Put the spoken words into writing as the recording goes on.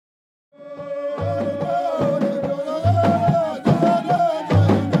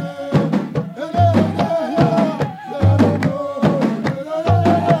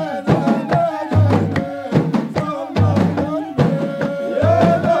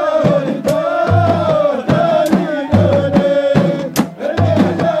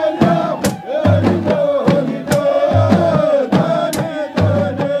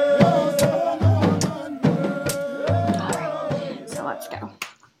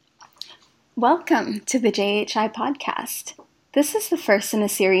Welcome to the JHI podcast. This is the first in a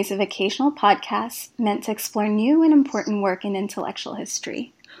series of occasional podcasts meant to explore new and important work in intellectual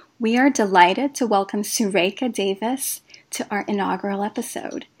history. We are delighted to welcome Surekha Davis to our inaugural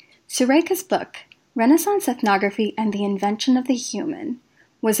episode. Surekha's book, Renaissance Ethnography and the Invention of the Human,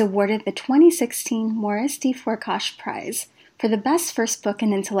 was awarded the 2016 Morris D. Forkosh Prize for the best first book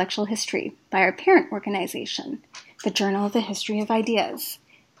in intellectual history by our parent organization, the Journal of the History of Ideas.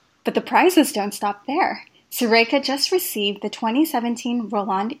 But the prizes don't stop there. Surekha just received the 2017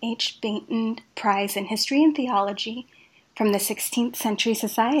 Roland H. Bainton Prize in History and Theology from the 16th Century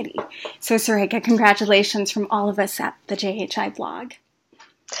Society. So Surekha, congratulations from all of us at the JHI blog.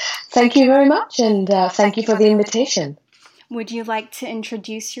 Thank you very much, and thank you for the invitation. Would you like to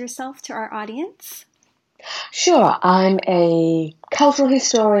introduce yourself to our audience? Sure. I'm a cultural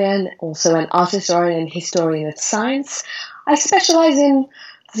historian, also an art historian and historian of science. I specialize in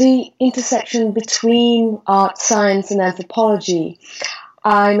the intersection between art, science, and anthropology.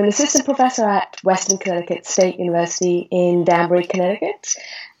 I'm an assistant professor at Western Connecticut State University in Danbury, Connecticut,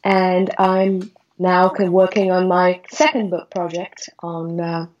 and I'm now working on my second book project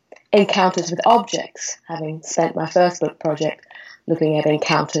on encounters with objects, having spent my first book project looking at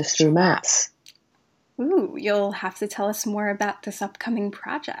encounters through maps. Ooh, you'll have to tell us more about this upcoming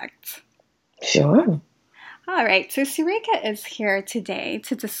project. Sure. All right, so Surekha is here today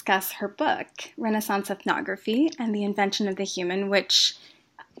to discuss her book, Renaissance Ethnography and the Invention of the Human, which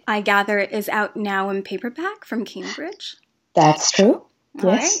I gather is out now in paperback from Cambridge. That's true.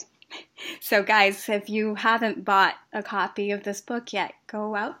 All yes. Right. So guys, if you haven't bought a copy of this book yet,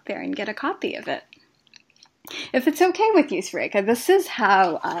 go out there and get a copy of it. If it's okay with you, Surekha, this is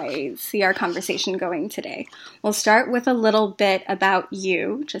how I see our conversation going today. We'll start with a little bit about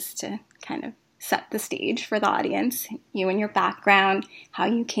you, just to kind of set the stage for the audience, you and your background, how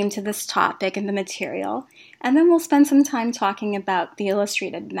you came to this topic and the material, and then we'll spend some time talking about the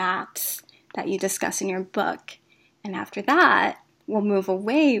illustrated maps that you discuss in your book. And after that, we'll move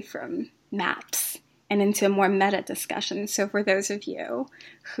away from maps and into a more meta discussion. So for those of you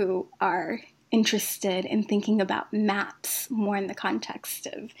who are interested in thinking about maps more in the context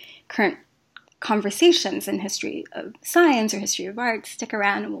of current conversations in history of science or history of art, stick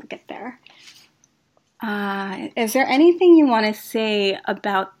around and we'll get there. Is there anything you want to say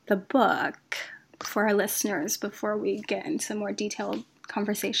about the book for our listeners before we get into more detailed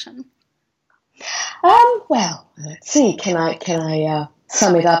conversation? Well, let's see. Can I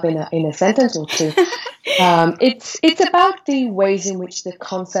sum it up in a sentence or two? It's about the ways in which the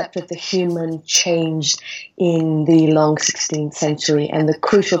concept of the human changed in the long 16th century and the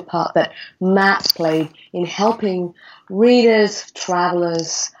crucial part that maps played in helping readers,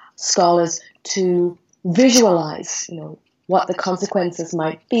 travelers, scholars to visualize, what the consequences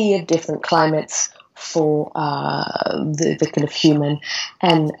might be of different climates for the kind of human,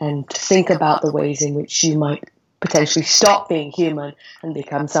 and think about the ways in which you might potentially stop being human and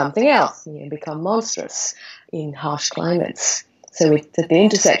become something else, become monstrous in harsh climates. So it's at the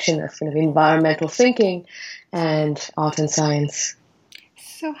intersection of kind of environmental thinking and art and science.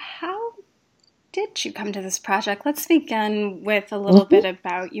 So how did you come to this project? Let's begin with a little bit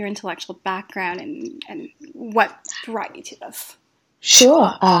about your intellectual background and what brought you to this.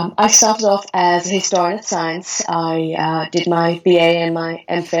 Sure. I started off as a historian of science. I did my BA and my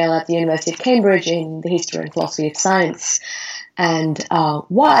MPhil at the University of Cambridge in the history and philosophy of science. And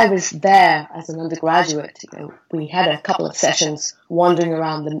while I was there as an undergraduate, we had a couple of sessions wandering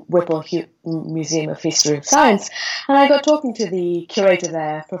around the Whipple Museum of History of Science, and I got talking to the curator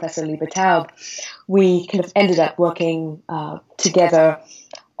there, Professor Liebe Taub. We kind of ended up working together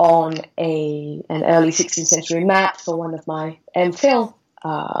on an early 16th century map for one of my MPhil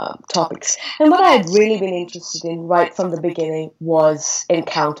topics. And what I had really been interested in right from the beginning was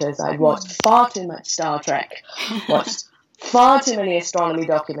encounters. I'd watched far too much Star Trek, watched far too many astronomy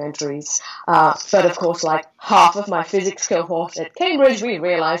documentaries, but of course, like half of my physics cohort at Cambridge, we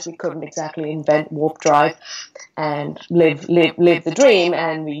realized we couldn't exactly invent warp drive and live the dream,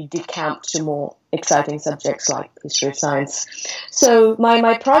 and we decamped to more exciting subjects like history of science. So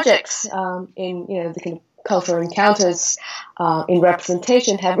my projects in the kind of cultural encounters in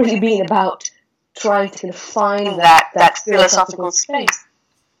representation have really been about trying to kind of find that philosophical space.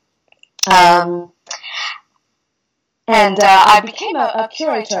 And I became a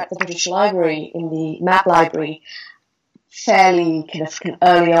curator at the British Library in the map library fairly kind of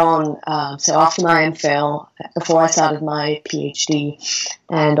early on. So after my MPhil, before I started my PhD,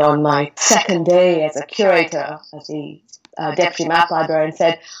 and on my second day as a curator, as the deputy map librarian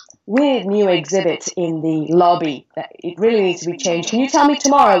said, we need new exhibits in the lobby. That it really needs to be changed. Can you tell me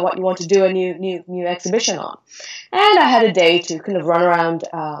tomorrow what you want to do a new exhibition on? And I had a day to kind of run around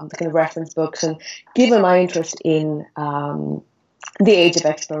the kind of reference books, and given my interest in the age of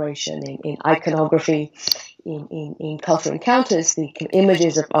exploration, in iconography, in cultural encounters, the kind of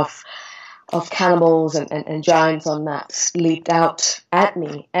images of cannibals and giants on maps leaped out at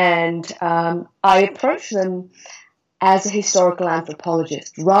me, and I approached them as a historical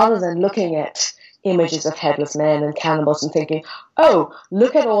anthropologist, rather than looking at images of headless men and cannibals and thinking, oh,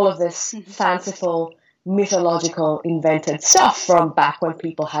 look at all of this fanciful, mythological, invented stuff from back when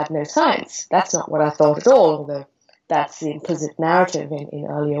people had no science. That's not what I thought at all, although that's the implicit narrative in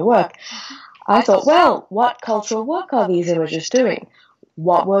earlier work. I thought, well, what cultural work are these images doing?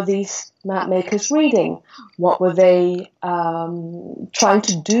 What were these map makers reading? What were they trying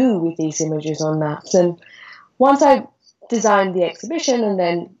to do with these images on maps? And once I designed the exhibition and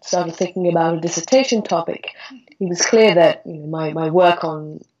then started thinking about a dissertation topic, it was clear that my work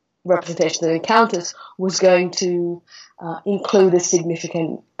on representation of encounters was going to include a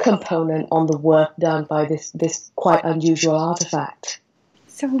significant component on the work done by this quite unusual artifact.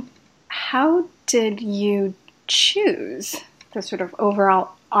 So how did you choose the sort of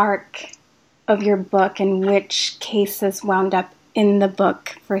overall arc of your book, and which cases wound up in the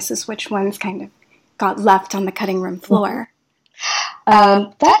book versus which ones kind of got left on the cutting room floor?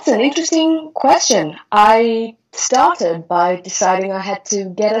 That's an interesting question. I started by deciding I had to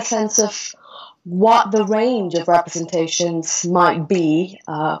get a sense of what the range of representations might be,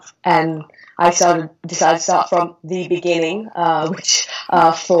 and I decided to start from the beginning, which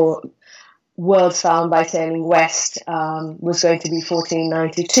for Worlds Found by Sailing West was going to be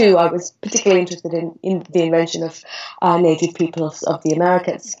 1492. I was particularly interested in the invention of native peoples of the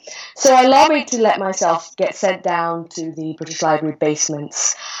Americas. So I lobbied to let myself get sent down to the British Library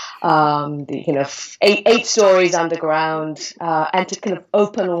basements, the eight stories underground, and to kind of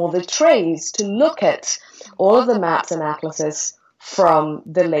open all the trays to look at all of the maps and atlases from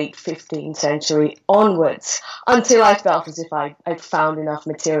the late 15th century onwards, until I felt as if I'd found enough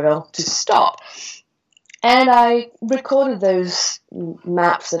material to stop. And I recorded those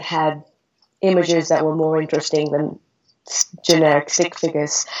maps that had images that were more interesting than generic stick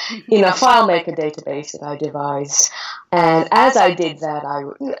figures in a FileMaker database that I devised. And as I did that, I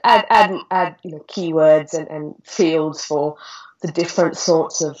would add keywords and fields for the different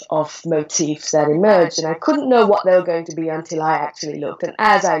sorts of motifs that emerged, and I couldn't know what they were going to be until I actually looked. And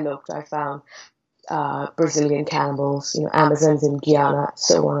as I looked, I found Brazilian cannibals, Amazons in Guyana,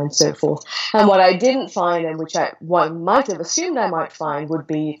 so on and so forth. And what I didn't find, and which one might have assumed I might find, would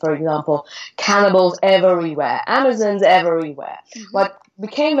be, for example, cannibals everywhere, Amazons everywhere. Mm-hmm. What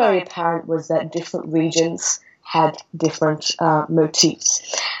became very apparent was that different regions had different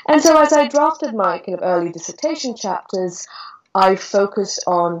motifs. And so as I drafted my kind of early dissertation chapters, I focused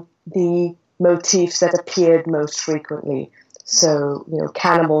on the motifs that appeared most frequently. So,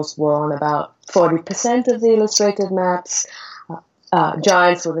 cannibals were on about 40% of the illustrated maps.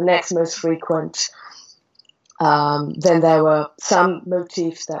 Giants were the next most frequent. Then there were some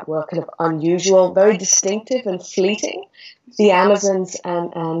motifs that were kind of unusual, very distinctive and fleeting. The Amazons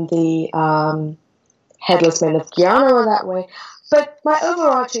and the headless men of Guyana were that way. But my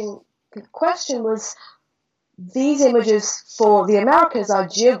overarching question was, these images for the Americas are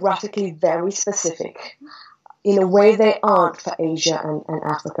geographically very specific in a way they aren't for Asia and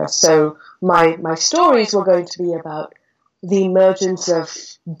Africa. So my stories were going to be about the emergence of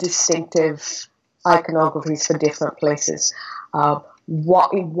distinctive iconographies for different places.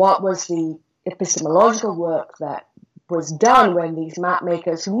 What was the epistemological work that was done when these map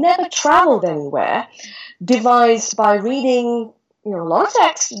makers, who never traveled anywhere, devised by reading a lot of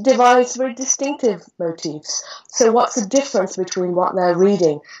text, devised very distinctive motifs. So what's the difference between what they're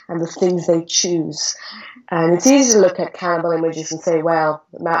reading and the things they choose? And it's easy to look at cannibal images and say, well,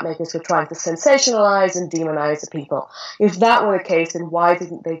 the map makers were trying to sensationalize and demonize the people. If that were the case, then why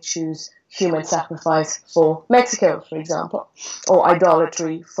didn't they choose human sacrifice for Mexico, for example, or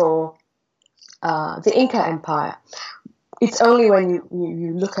idolatry for the Inca Empire? It's only when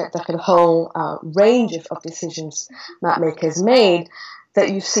you look at the kind of whole range of decisions mapmakers made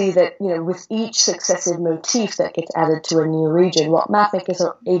that you see that, with each successive motif that gets added to a new region, what mapmakers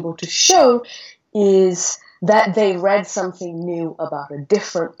are able to show is that they read something new about a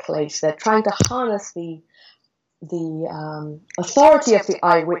different place. They're trying to harness the authority of the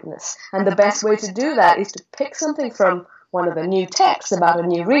eyewitness. And the best way to do that is to pick something from one of the new texts about a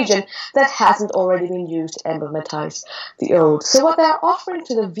new region that hasn't already been used to emblematize the old. So what they're offering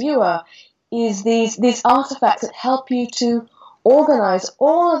to the viewer is these artifacts that help you to organize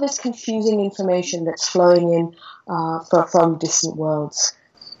all of this confusing information that's flowing in from distant worlds.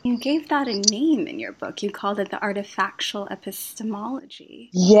 You gave that a name in your book. You called it the artifactual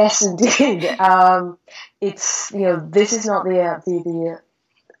epistemology. Yes, indeed. It's, this is not the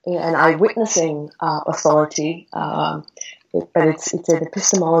an eyewitnessing authority, but it's an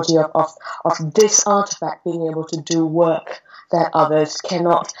epistemology of this artifact being able to do work that others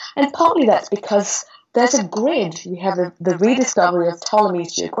cannot. And partly that's because there's a grid. We have the rediscovery of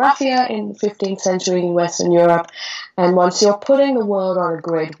Ptolemy's Geographia in the 15th century in Western Europe. And once you're putting the world on a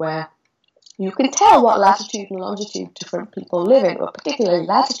grid where you can tell what latitude and longitude different people live in, or particularly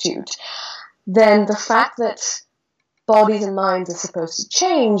latitude, then the fact that bodies and minds are supposed to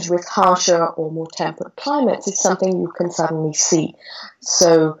change with harsher or more temperate climates is something you can suddenly see.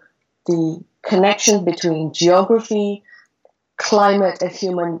 So the connection between geography, climate, and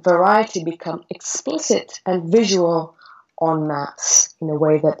human variety become explicit and visual on maps in a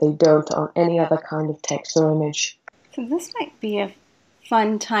way that they don't on any other kind of text or image. So this might be a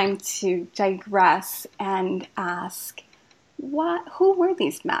fun time to digress and ask, who were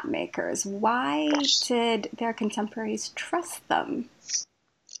these map makers? Why did their contemporaries trust them?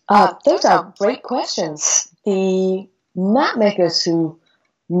 Those are great questions. The map makers who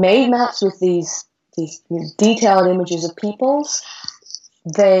made maps with these detailed images of peoples,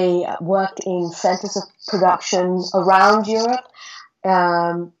 they worked in centers of production around Europe.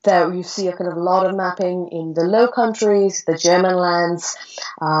 There you see a kind of lot of mapping in the Low Countries, the German lands,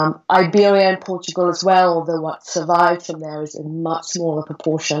 Iberia and Portugal as well, although what survived from there is a much smaller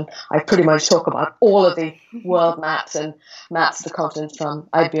proportion. I pretty much talk about all of the world maps and maps of the continent from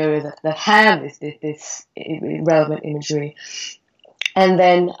Iberia that have this relevant imagery. And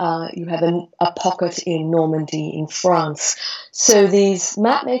then you have a pocket in Normandy in France. So these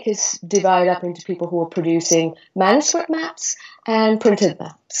map makers divide up into people who are producing manuscript maps and printed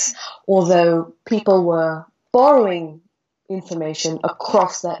maps, although people were borrowing information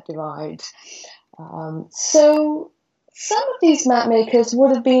across that divide. So some of these map makers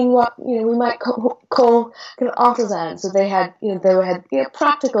would have been what we might call kind of artisans. So they had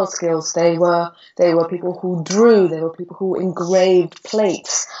practical skills. They were people who drew. They were people who engraved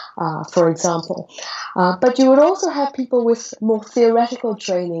plates, for example. But you would also have people with more theoretical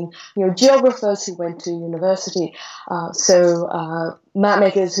training. Geographers who went to university. So map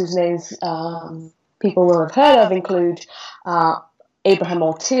makers whose names people will have heard of include Abraham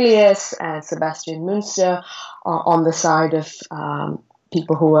Ortelius and Sebastian Münster on the side of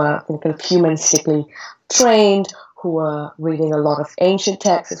people who are kind of humanistically trained, who are reading a lot of ancient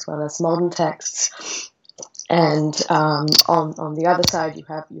texts as well as modern texts. And on the other side, you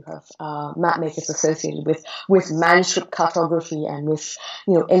have map makers associated with manuscript cartography and with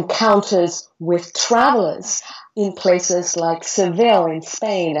encounters with travelers in places like Seville in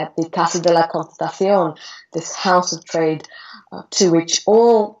Spain at the Casa de la Constación, this house of trade to which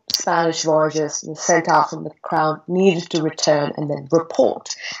all Spanish voyagers sent out from the crown needed to return and then report.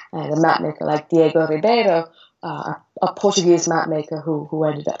 And a mapmaker like Diego Ribeiro, a Portuguese mapmaker who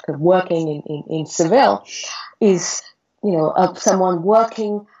ended up working in Seville, is someone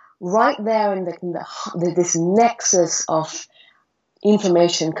working right there in this nexus of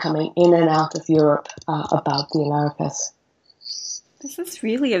information coming in and out of Europe about the Americas. This is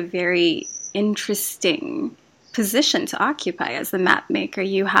really a very interesting position to occupy as the map maker.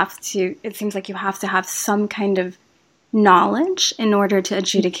 It seems like you have to have some kind of knowledge in order to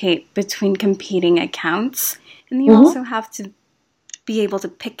adjudicate between competing accounts. And you also have to be able to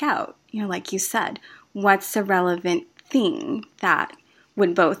pick out, like you said, what's a relevant thing that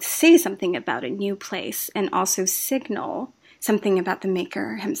would both say something about a new place and also signal something about the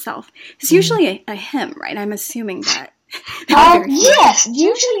maker himself. It's usually a hymn, right? I'm assuming that. Yes,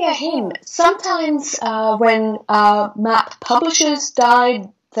 usually a hymn. Sometimes when map publishers died,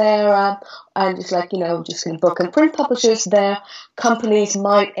 and just in book and print publishers, their companies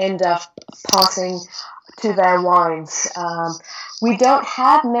might end up passing to their wives. We don't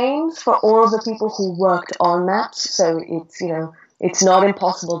have names for all of the people who worked on maps, so it's not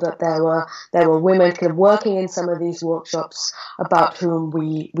impossible that there were women kind of working in some of these workshops about whom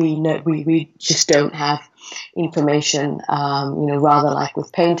we just don't have information. Rather like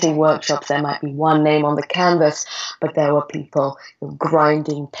with painting workshops, there might be one name on the canvas, but there were people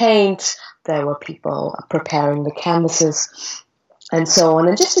grinding paint, there were people preparing the canvases, and so on.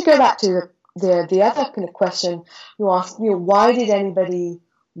 And just to go back to the other kind of question you asked, why did anybody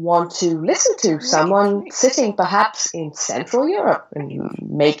want to listen to someone sitting perhaps in Central Europe and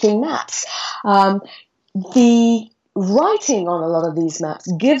making maps? The writing on a lot of these maps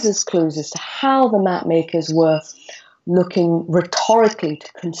gives us clues as to how the map makers were looking rhetorically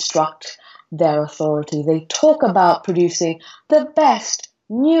to construct their authority. They talk about producing the best,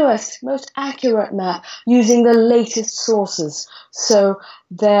 newest, most accurate map using the latest sources. So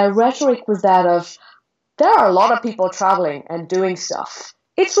their rhetoric was that of, there are a lot of people traveling and doing stuff.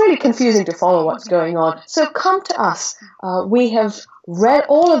 It's really confusing to follow what's going on. So come to us. We have read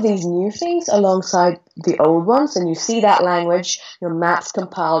all of these new things alongside the old ones, and you see that language, maps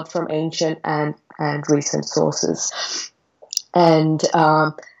compiled from ancient and recent sources. And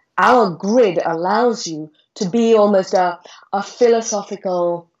our grid allows you to be almost a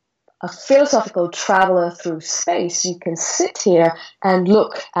philosophical traveler through space. You can sit here and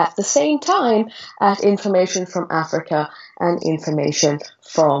look at the same time at information from Africa and information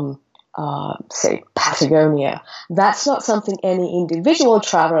from, say, Patagonia. That's not something any individual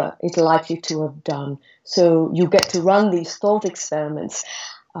traveler is likely to have done. So you get to run these thought experiments.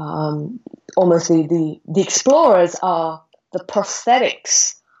 Almost the explorers are the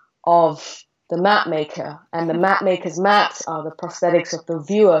prosthetics of the map maker, and the map maker's maps are the prosthetics of the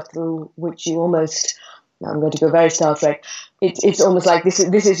viewer through which you almost, I'm going to go very Star Trek, it's almost like this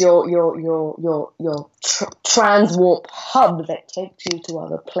is your transwarp hub that takes you to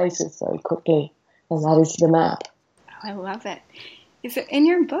other places very quickly, and that is the map. Oh, I love it. So in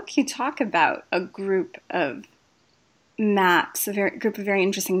your book, you talk about a group of maps, group of very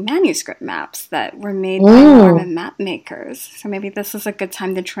interesting manuscript maps that were made by Norman map makers. So maybe this is a good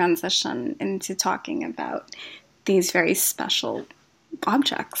time to transition into talking about these very special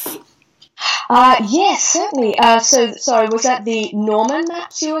objects. Yes, certainly. So, sorry, was that the Norman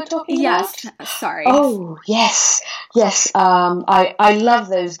maps you were talking about? Yes, sorry. Oh, yes. I love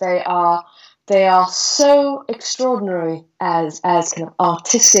those. They are so extraordinary as kind of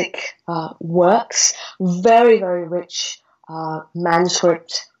artistic works. Very, very rich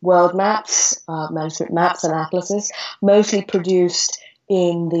manuscript world maps, manuscript maps and atlases, mostly produced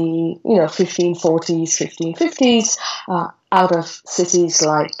in the 1540s, 1550s, out of cities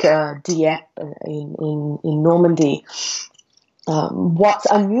like Dieppe in Normandy. What's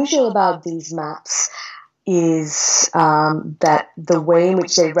unusual about these maps is that the way in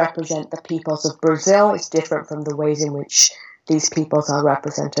which they represent the peoples of Brazil is different from the ways in which these peoples are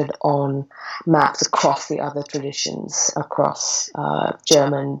represented on maps across the other traditions, across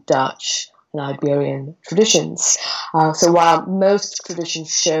German, Dutch, and Iberian traditions. So while most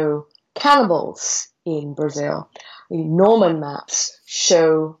traditions show cannibals in Brazil, the Norman maps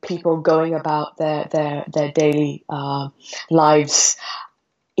show people going about their daily lives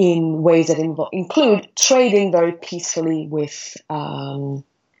in ways that include trading very peacefully with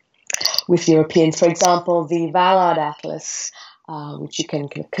Europeans. For example, the Vallard Atlas, which you can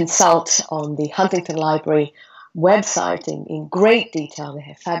consult on the Huntington Library website in great detail. They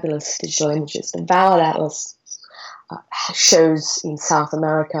have fabulous digital images. The Vallard Atlas shows in South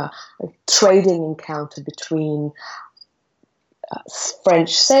America a trading encounter between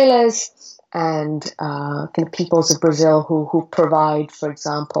French sailors and kind of peoples of Brazil who provide, for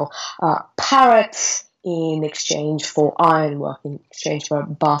example, parrots in exchange for ironwork, in exchange for a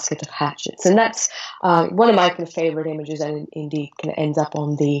basket of hatchets. And that's one of my kind of favorite images, and indeed kind of ends up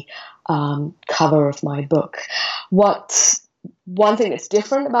on the cover of my book. One thing that's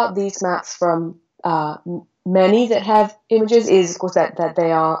different about these maps from many that have images is, of course, that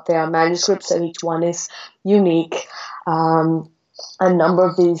they are manuscripts, so each one is unique. A number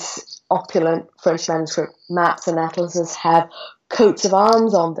of these opulent French manuscript maps and atlases have coats of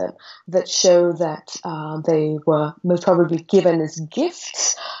arms on them that show that they were most probably given as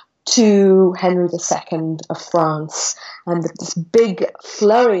gifts to Henry II of France. And this big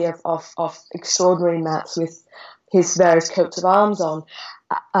flurry of extraordinary maps with his various coats of arms on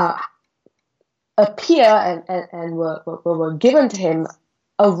appear and were given to him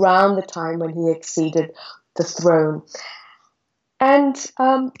around the time when he acceded the throne. And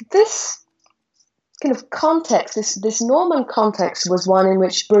this kind of context, this Norman context, was one in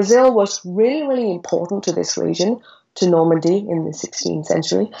which Brazil was really, really important to this region, to Normandy in the 16th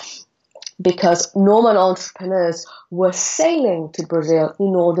century, because Norman entrepreneurs were sailing to Brazil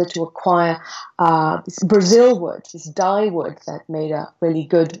in order to acquire this Brazil wood, this dye wood that made a really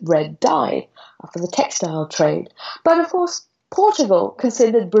good red dye for the textile trade. But of course, Portugal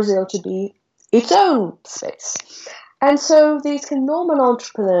considered Brazil to be its own space. And so these Norman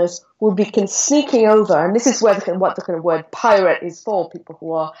entrepreneurs would be sneaking over, and this is what the kind of word pirate is for, people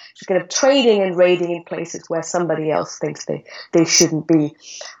who are just kind of trading and raiding in places where somebody else thinks they shouldn't be.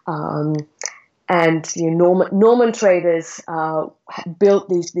 And Norman traders built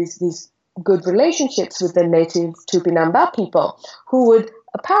these good relationships with the native Tupinamba people, who would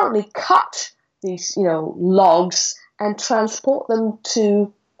apparently cut these logs and transport them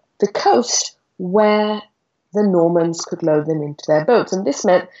to the coast where the Normans could load them into their boats. And this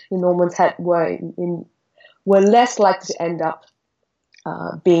meant the Normans were less likely to end up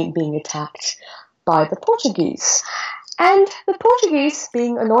being attacked by the Portuguese. And the Portuguese,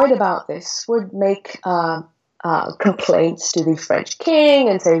 being annoyed about this, would make complaints to the French king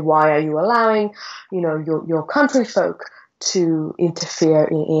and say, why are you allowing, your country folk to interfere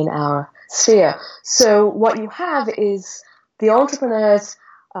in our sphere? So what you have is the entrepreneurs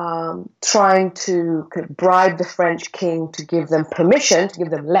trying to kind of bribe the French king to give them permission, to give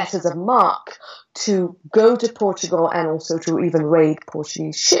them letters of marque to go to Portugal and also to even raid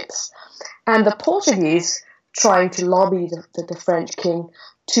Portuguese ships. And the Portuguese trying to lobby the French king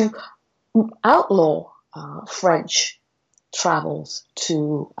to outlaw French travels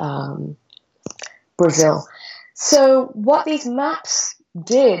to Brazil. So what these maps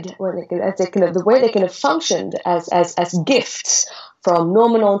did, the way they kind of functioned as gifts from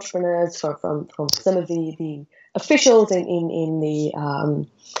Norman entrepreneurs, from some of the officials in the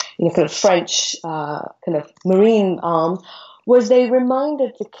kind of French kind of marine arm, was they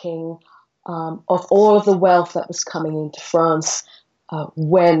reminded the king of all of the wealth that was coming into France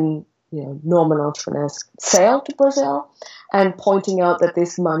when Norman entrepreneurs sailed to Brazil, and pointing out that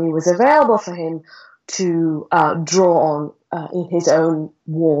this money was available for him to draw on in his own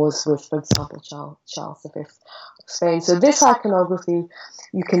wars with, for example, Charles V of Spain. So this iconography,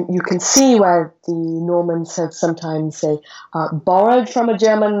 you can see where the Normans have sometimes, say, borrowed from a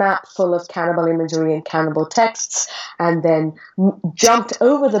German map full of cannibal imagery and cannibal texts, and then jumped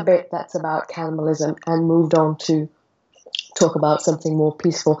over the bit that's about cannibalism and moved on to talk about something more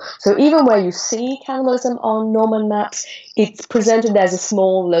peaceful. So even where you see cannibalism on Norman maps, it's presented as a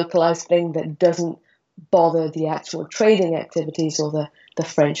small localized thing that doesn't bother the actual trading activities or the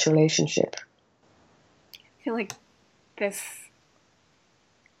French relationship. I feel like this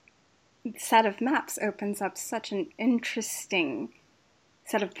set of maps opens up such an interesting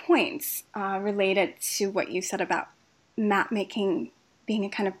set of points related to what you said about map making being a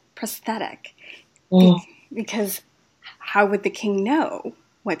kind of prosthetic. Because how would the king know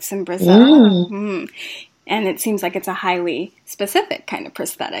what's in Brazil? And it seems like it's a highly specific kind of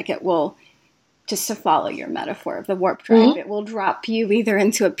prosthetic. It will, just to follow your metaphor of the warp drive, it will drop you either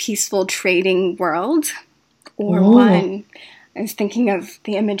into a peaceful trading world or one. I was thinking of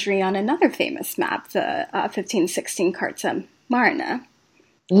the imagery on another famous map, the 1516 Carta Marna,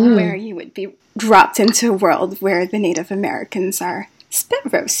 where you would be dropped into a world where the Native Americans are spit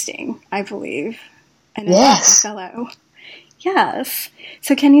roasting, I believe. And yes. Fellow. Yes.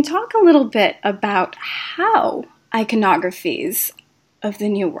 So can you talk a little bit about how iconographies of the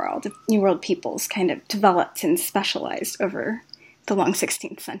New World peoples kind of developed and specialized over the long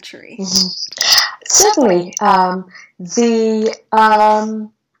 16th century? Certainly. The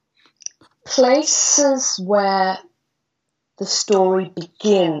places where the story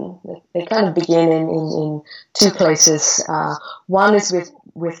begin, they kind of begin in two places. One is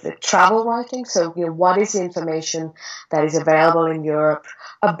with the travel writing. So, what is the information that is available in Europe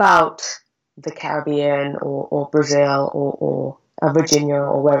about the Caribbean or Brazil or Virginia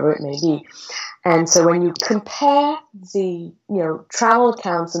or wherever it may be. And so when you compare the travel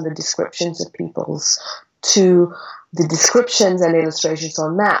accounts and the descriptions of peoples to the descriptions and illustrations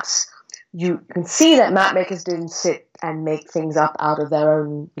on maps, you can see that map makers didn't sit and make things up out of their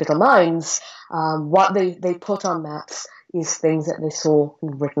own little minds. What they put on maps is things that they saw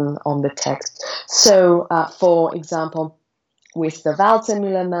written on the text. So, for example, with the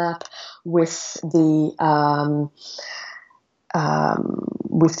Waldseemüller map, with the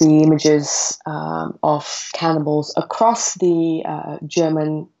images of cannibals across the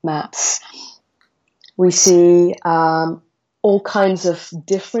German maps, we see all kinds of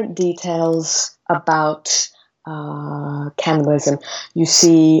different details about cannibalism. You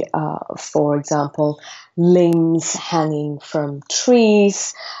see, for example, limbs hanging from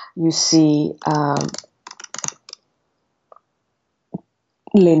trees. You see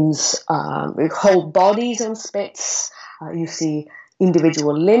limbs, whole bodies on spits. You see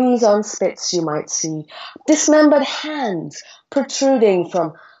individual limbs on spits. You might see dismembered hands protruding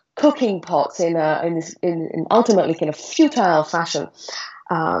from cooking pots in ultimately kind of futile fashion.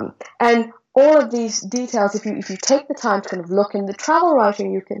 And all of these details, if you take the time to kind of look in the travel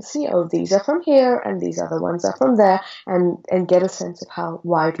writing, you can see, these are from here and these other ones are from there, and get a sense of how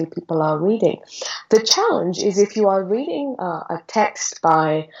widely people are reading. The challenge is if you are reading a text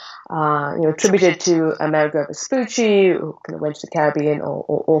by, attributed to Amerigo Vespucci, who kind of went to the Caribbean,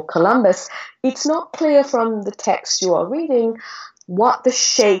 or Columbus, it's not clear from the text you are reading what the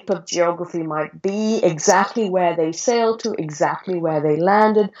shape of geography might be, exactly where they sailed to, exactly where they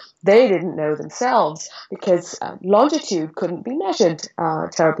landed. They didn't know themselves because longitude couldn't be measured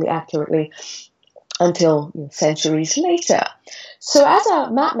terribly accurately until centuries later. So as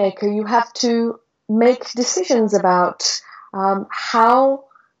a map maker, you have to make decisions about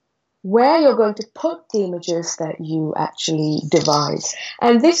where you're going to put the images that you actually devise.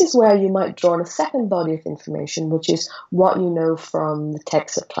 And this is where you might draw on a second body of information, which is what you know from the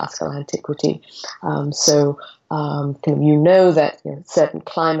texts of classical antiquity. You know that certain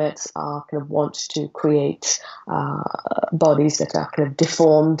climates are want to create bodies that are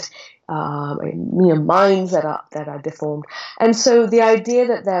deformed, minds that are deformed, and so the idea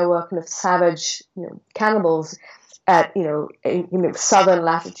that there were savage cannibals at in southern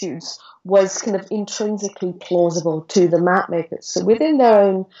latitudes was intrinsically plausible to the map makers. So within their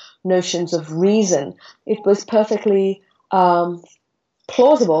own notions of reason, it was perfectly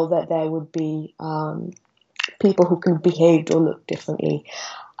plausible that there would be people who can behave or look differently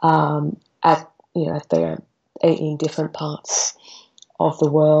in different parts of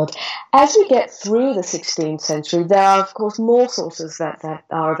the world. As we get through the 16th century, there are, of course, more sources that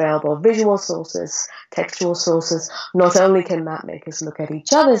are available, visual sources, textual sources. Not only can map makers look at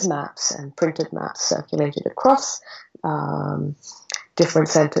each other's maps and printed maps circulated across different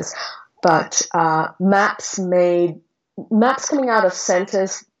centers, but maps coming out of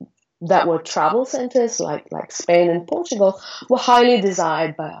centers that were travel centers like Spain and Portugal were highly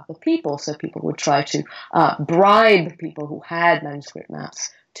desired by other people. So people would try to bribe people who had manuscript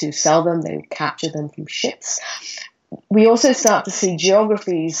maps to sell them. They would capture them from ships. We also start to see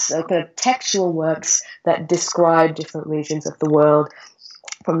geographies, textual works that describe different regions of the world.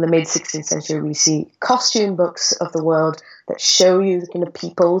 From the mid-16th century, we see costume books of the world that show you the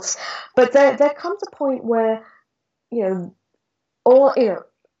peoples. But there comes a point where,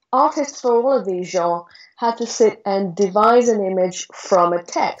 artists for all of these genres have to sit and devise an image from a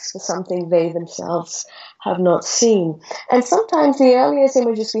text for something they themselves have not seen. And sometimes the earliest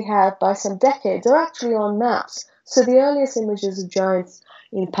images we have by some decades are actually on maps. So the earliest images of giants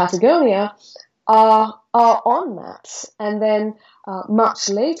in Patagonia are on maps. And then much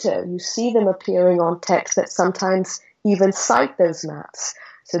later, you see them appearing on text that sometimes even cite those maps.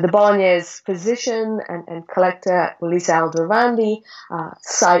 So the Bolognese physician and collector Ulisse Aldrovandi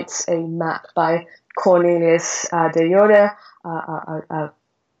cites a map by Cornelius de Jode, a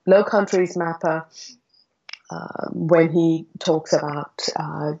Low Countries mapper, when he talks about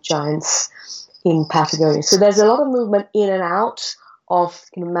giants in Patagonia. So there's a lot of movement in and out of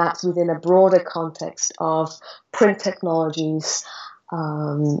maps within a broader context of print technologies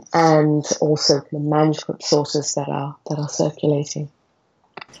and also manuscript sources that are circulating.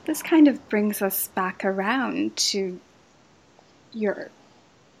 This kind of brings us back around to your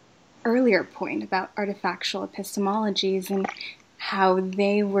earlier point about artifactual epistemologies and how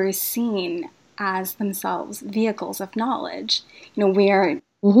they were seen as themselves vehicles of knowledge. We are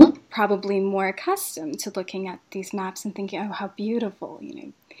probably more accustomed to looking at these maps and thinking, oh, how beautiful,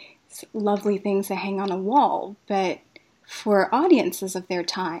 lovely things that hang on a wall. But for audiences of their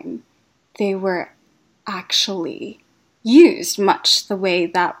time, they were actually used much the way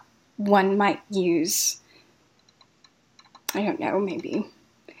that one might use, I don't know, maybe,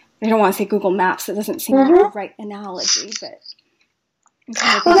 I don't want to say Google Maps, it doesn't seem like the right analogy, but...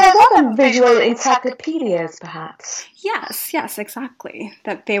 Well, there's other visual encyclopedias, perhaps. Yes, exactly.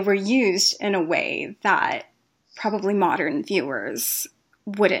 That they were used in a way that probably modern viewers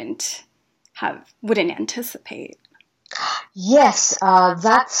wouldn't anticipate. Yes,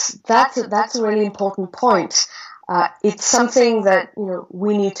 that's a really important point. It's something that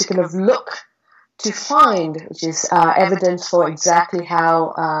we need to look to find, which is evidence for exactly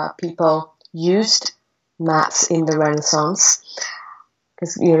how people used maps in the Renaissance.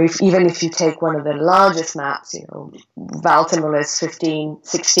 Because even if you take one of the largest maps, Waldseemüller's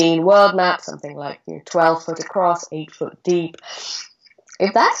 1516 world map, something like 12 foot across, 8 foot deep.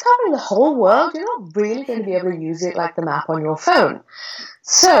 If that's covering the whole world, you're not really going to be able to use it like the map on your phone.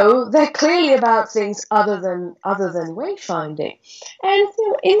 So they're clearly about things other than wayfinding. And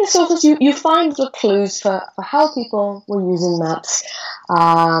in the sources, you find the clues for how people were using maps.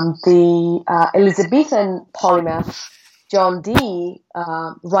 The Elizabethan polymath John Dee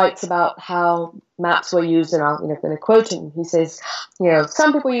writes about how maps were used, and I'm going to quote him. He says,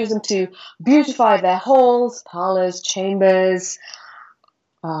 some people use them to beautify their halls, parlors, chambers.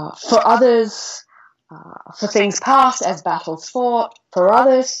 For others, for things past as battles fought, for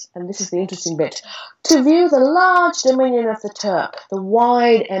others, and this is the interesting bit, to view the large dominion of the Turk, the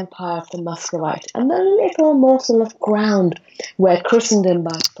wide empire of the Muscovite, and the little morsel of ground where Christendom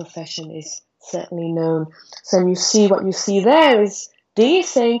by profession is certainly known. So you see what you see there is Dee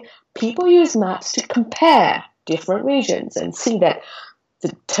saying people use maps to compare different regions and see that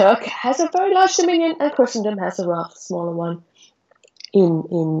the Turk has a very large dominion and Christendom has a rather smaller one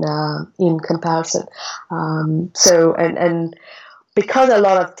in comparison. So because a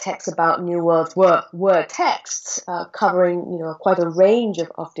lot of texts about New World were texts covering quite a range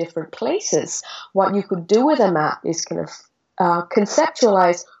of different places, what you could do with a map is kind of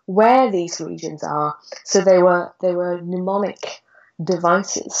conceptualize where these regions are. So they were mnemonic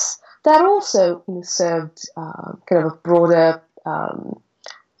devices that also served kind of a broader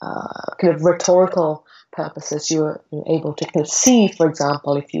kind of rhetorical purposes. You were able to kind of see, for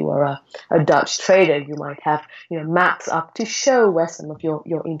example, if you were a Dutch trader, you might have maps up to show where some of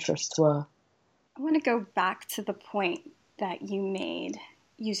your interests were. I want to go back to the point that you made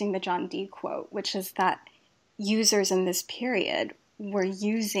using the John Dee quote, which is that users in this period were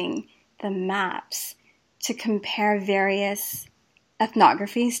using the maps to compare various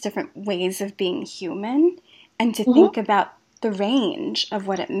ethnographies, different ways of being human, and to think about the range of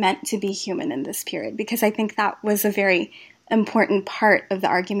what it meant to be human in this period, because I think that was a very important part of the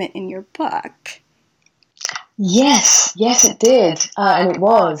argument in your book. Yes, it did, and it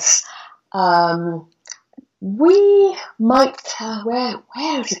was. We might, where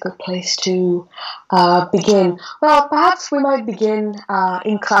is a good place to begin? Well, perhaps we might begin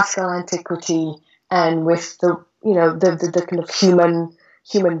in classical antiquity and with the kind of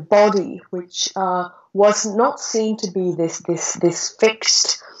human body, which was not seen to be this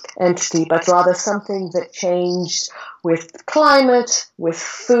fixed entity, but rather something that changed with climate, with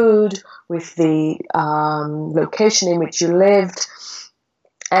food, with the location in which you lived.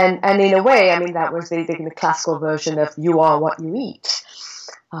 And in a way, I mean, that was the classical version of you are what you eat.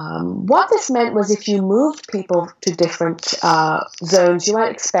 What this meant was if you moved people to different zones, you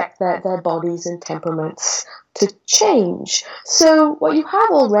might expect their bodies and temperaments to change. So what you have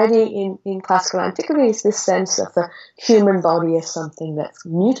already in classical antiquity is this sense of the human body as something that's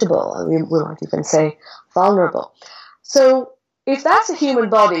mutable, and we might even say vulnerable. So if that's a human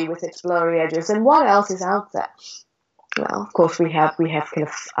body with its blurry edges, then what else is out there? Well, of course, we have kind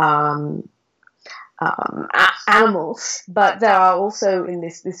of animals, but there are also in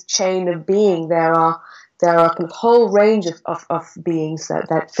this chain of being there are kind of whole range of beings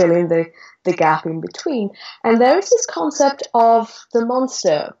that fill in the gap in between. And there is this concept of the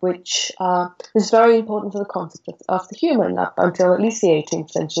monster, which is very important for the concept of the human up until at least the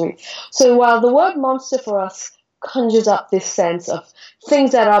 18th century. So while the word monster for us conjures up this sense of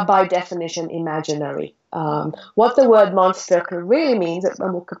things that are by definition imaginary, what the word monster really means, a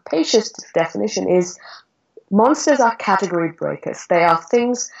more capacious definition, is monsters are category breakers. They are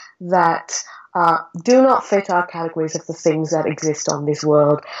things that do not fit our categories of the things that exist on this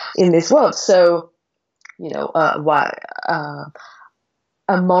world, in this world. So,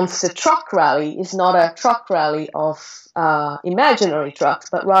 a monster truck rally is not a truck rally of imaginary trucks,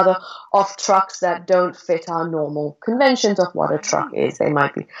 but rather of trucks that don't fit our normal conventions of what a truck is. They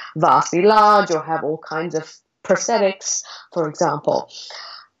might be vastly large or have all kinds of prosthetics, for example.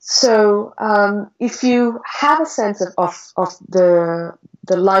 So if you have a sense of the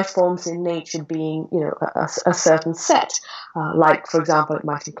life forms in nature being, a certain set, like, for example, it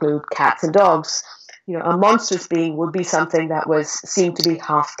might include cats and dogs, a monstrous being would be something that was seen to be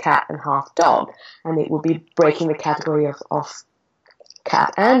half cat and half dog, and it would be breaking the category of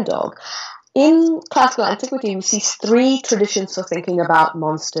cat and dog. In classical antiquity, we see three traditions for thinking about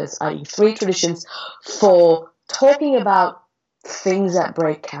monsters, i.e. three traditions for talking about things that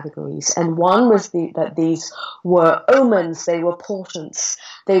break categories. And one was that these were omens, they were portents,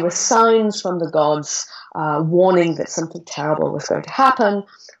 they were signs from the gods, warning that something terrible was going to happen,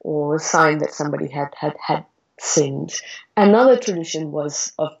 or a sign that somebody had sinned. Another tradition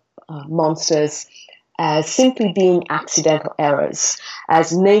was of monsters as simply being accidental errors.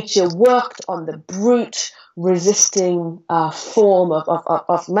 As nature worked on the brute, resisting form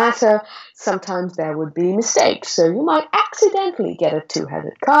of matter, sometimes there would be mistakes. So you might accidentally get a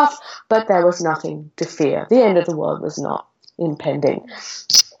two-headed calf, but there was nothing to fear. The end of the world was not impending.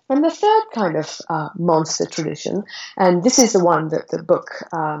 And the third kind of monster tradition, and this is the one that the book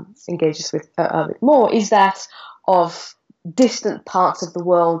engages with a bit more, is that of distant parts of the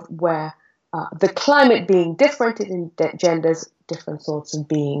world where the climate being different, it engenders different sorts of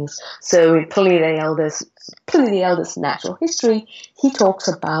beings. So in Pliny the Elder's Natural History, he talks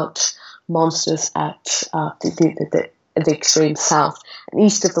about monsters at the extreme south and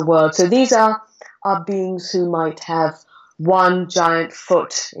east of the world. So these are beings who might have one giant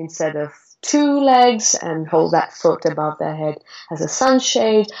foot instead of two legs and hold that foot above their head as a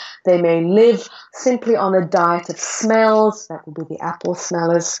sunshade. They may live simply on a diet of smells. That would be the apple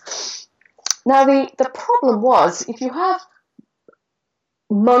smellers. Now, the problem was, if you have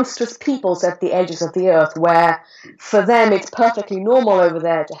monstrous peoples at the edges of the earth, where for them it's perfectly normal over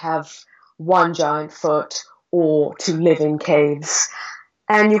there to have one giant foot or to live in caves,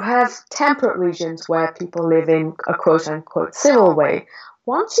 and you have temperate regions where people live in a quote-unquote civil way,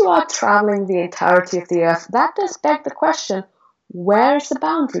 once you are traveling the entirety of the earth, that does beg the question, where is the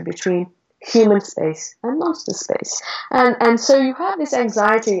boundary between human space and monster space? And so you have this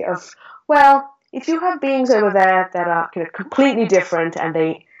anxiety of, well, if you have beings over there that are completely different and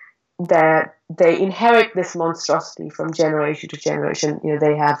they inherit this monstrosity from generation to generation,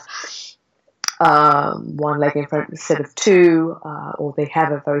 they have one leg in front instead of two, or they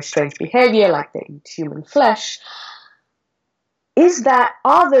have a very strange behavior like they eat human flesh.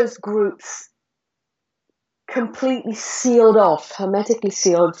 Are those groups completely sealed off, hermetically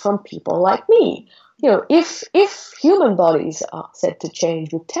sealed from people like me? If human bodies are said to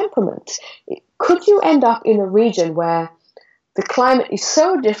change with temperament, could you end up in a region where the climate is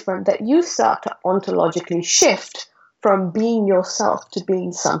so different that you start to ontologically shift from being yourself to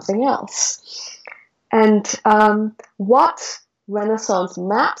being something else? And what Renaissance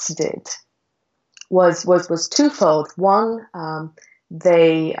maps did was twofold. One,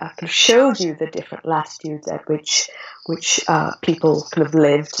 they showed you the different latitudes at which people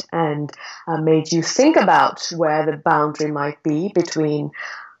lived, and made you think about where the boundary might be between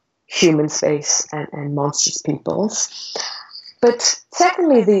human space and monstrous peoples. But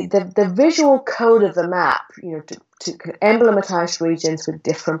secondly, the visual code of the map, to emblematize regions with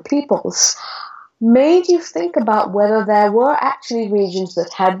different peoples, made you think about whether there were actually regions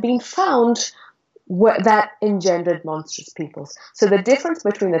that had been found that engendered monstrous peoples. So the difference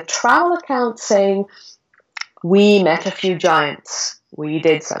between a travel account saying, we met a few giants, we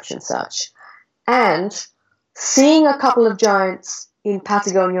did such and such, and seeing a couple of giants in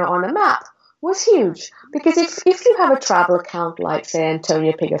Patagonia on a map was huge. Because if you have a travel account like, say,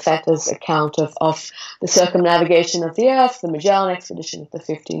 Antonio Pigafetta's account of the circumnavigation of the Earth, the Magellan expedition of the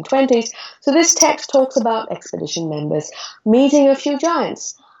 1520s, so this text talks about expedition members meeting a few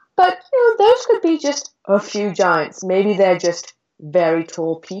giants. But, those could be just a few giants. Maybe they're just very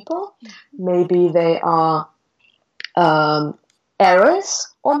tall people. Maybe they are errors,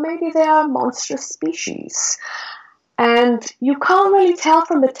 or maybe they are monstrous species. And you can't really tell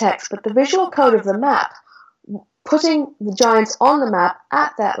from the text, but the visual code of the map, putting the giants on the map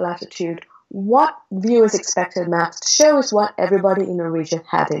at that latitude, what viewers expected maps to show is what everybody in a region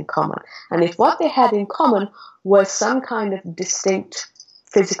had in common. And if what they had in common was some kind of distinct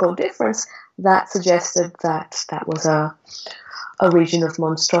physical difference, that suggested that was a region of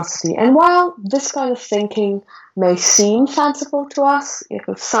monstrosity. And while this kind of thinking may seem fanciful to us,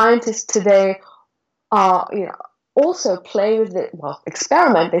 scientists today are, also play with it,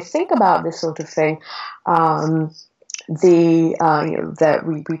 experiment, they think about this sort of thing. We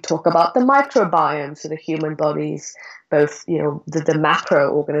talk about the microbiome, so the human bodies, both, the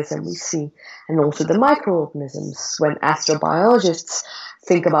macroorganism we see, and also the microorganisms. When astrobiologists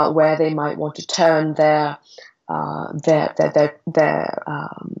think about where they might want to turn their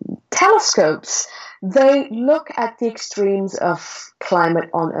telescopes, they look at the extremes of climate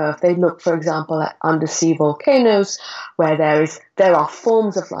on Earth. They look, for example, at undersea volcanoes, where there are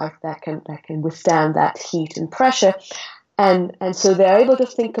forms of life that can withstand that heat and pressure, and so they're able to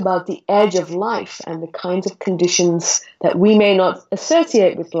think about the edge of life and the kinds of conditions that we may not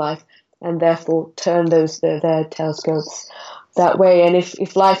associate with life, and therefore turn their telescopes that way. And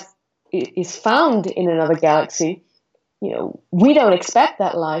if life is found in another galaxy, we don't expect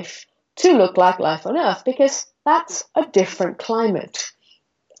that life to look like life on Earth, because that's a different climate.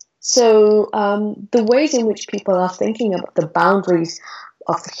 So the ways in which people are thinking about the boundaries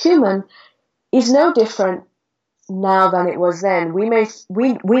of the human is no different now than it was then. We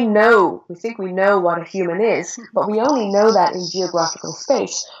think we know what a human is, but we only know that in geographical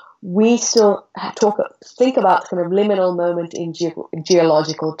space. We still think about kind of liminal moment in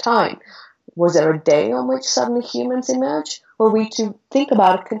geological time. Was there a day on which suddenly humans emerged? Or we to think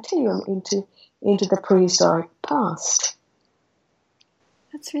about a continuum into the prehistoric past?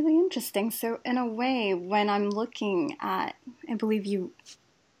 That's really interesting. So in a way, when I'm looking at, I believe you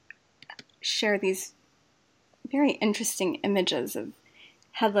share these very interesting images of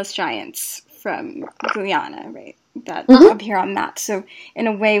headless giants from Guyana, right, that appear on maps. So in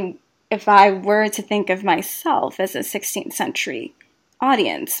a way, if I were to think of myself as a 16th century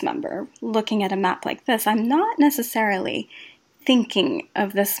audience member looking at a map like this, I'm not necessarily thinking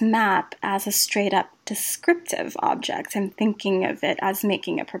of this map as a straight up descriptive object. I'm thinking of it as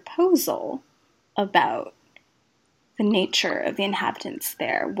making a proposal about the nature of the inhabitants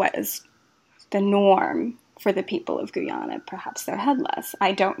there. What is the norm for the people of Guyana? Perhaps they're headless.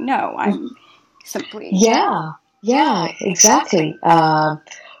 I don't know. I'm simply... Yeah, exactly.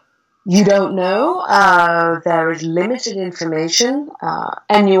 You don't know. There is limited information,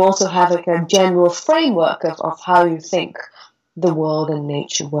 and you also have a general framework of how you think the world and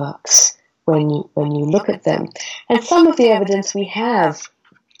nature works when you look at them. And some of the evidence we have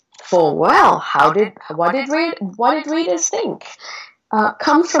for, well, what did readers think,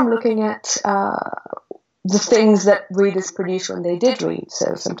 comes from looking at the things that readers produce when they did read.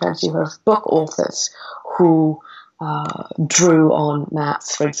 So sometimes you have book authors who drew on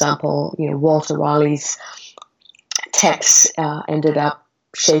maps. For example, Walter Raleigh's texts ended up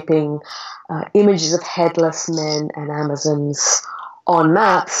shaping images of headless men and Amazons on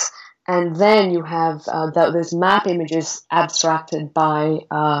maps. And then you have those map images abstracted by,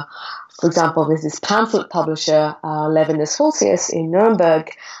 for example, there's this pamphlet publisher, Levinus Hulsius in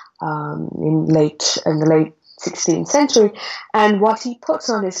Nuremberg, in the late 16th century, and what he puts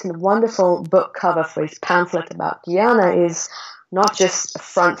on his kind of wonderful book cover for his pamphlet about Guyana is not just a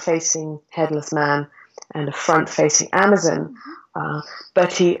front-facing headless man and a front-facing Amazon,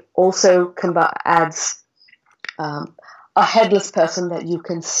 but he also adds a headless person that you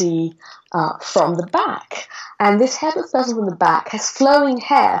can see from the back. And this headless person from the back has flowing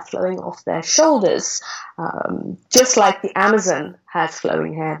hair flowing off their shoulders, just like the Amazon has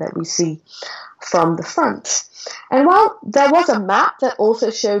flowing hair that we see from the front. And while there was a map that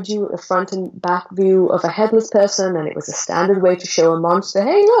also showed you a front and back view of a headless person, and it was a standard way to show a monster,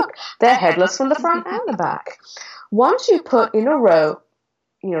 hey, look, they're headless from the front and the back. Once you put in a row,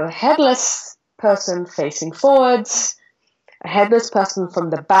 a headless person facing forwards, a headless person from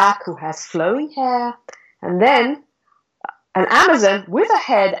the back who has flowing hair, and then an Amazon with a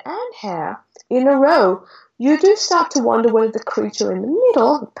head and hair in a row, you do start to wonder whether the creature in the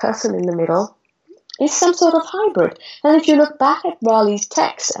middle, the person in the middle, is some sort of hybrid. And if you look back at Raleigh's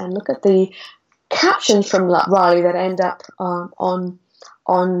text and look at the captions from Raleigh that end up on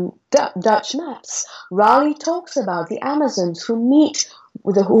Dutch maps, Raleigh talks about the Amazons who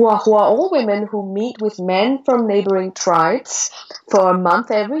are all women who meet with men from neighboring tribes for a month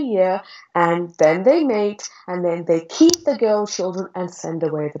every year, and then they mate, and then they keep the girl children and send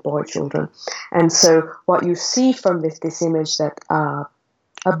away the boy children. And so what you see from this image that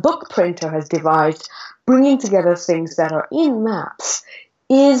a book printer has devised, bringing together things that are in maps,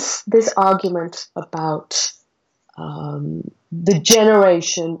 is this argument about the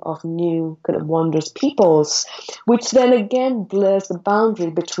generation of new kind of wondrous peoples, which then again blurs the boundary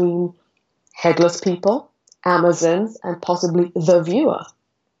between headless people, Amazons, and possibly the viewer.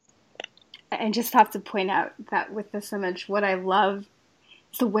 I just have to point out that with this image, what I love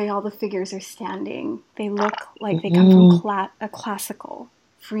is the way all the figures are standing. They look like they come from a classical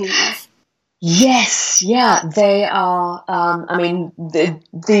frieze. Yes, yeah, they are.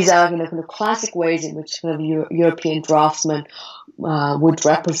 These are kind of classic ways in which kind of European draftsmen would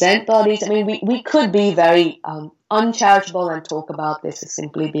represent bodies. I mean, we could be very uncharitable and talk about this as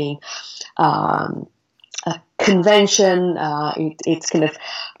simply being a convention. It's kind of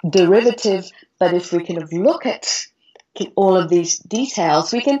derivative, but if we kind of look at all of these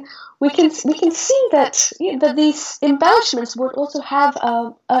details, we can see that that these embellishments would also have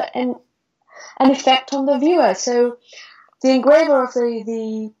an effect on the viewer. So the engraver of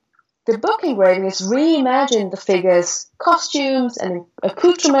the book engraving has reimagined the figures' costumes and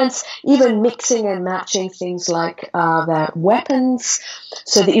accoutrements, even mixing and matching things like their weapons.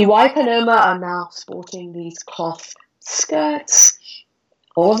 So the Iwaipanoma are now sporting these cloth skirts.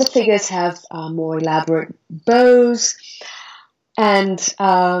 All the figures have more elaborate bows, and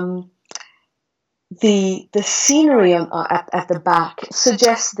the scenery at the back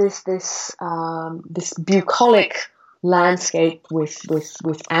suggests this bucolic landscape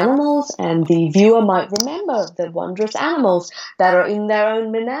with animals, and the viewer might remember the wondrous animals that are in their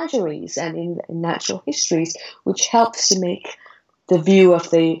own menageries and in natural histories, which helps to make the view of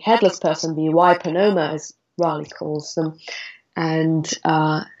the headless person, the Waipanoma, as Raleigh calls them, and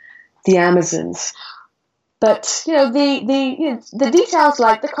the Amazons. But the details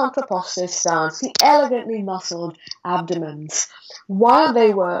like the contrapposto stance, the elegantly muscled abdomens, while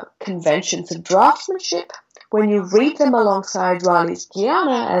they were conventions of draftsmanship, when you read them alongside Raleigh's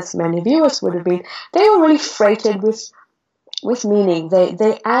Guyana, as many viewers would have been, they were really freighted with with meaning.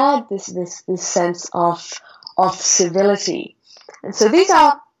 They add this sense of civility. And so these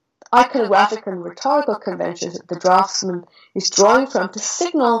are iconographic and rhetorical conventions that the draftsman is drawing from to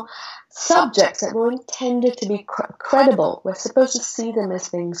signal subjects that were intended to be credible. We're supposed to see them as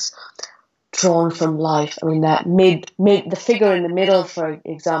things drawn from life. I mean, that the figure in the middle, for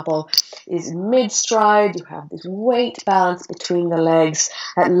example, is mid-stride. You have this weight balance between the legs.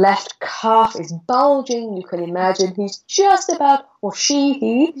 That left calf is bulging. You can imagine he's just about, or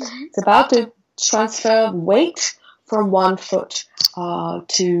he is about to transfer weight from one foot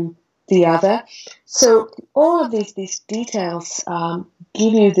to the other. So all of these details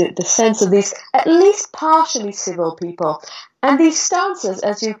give you the sense of these at least partially civil people. And these stances,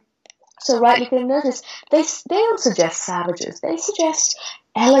 as you so rightly can notice, they don't suggest savages. They suggest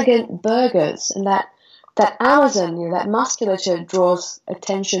elegant burghers, and that Amazon, that musculature draws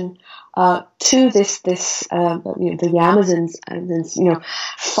attention to this the Amazons and this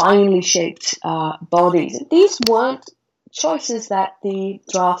finely shaped bodies. These weren't choices that the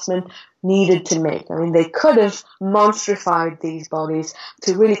draftsman needed to make. I mean, they could have monstrified these bodies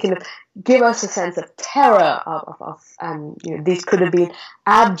to really kind of give us a sense of terror and these could have been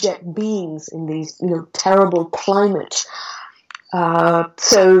abject beings in these terrible climate.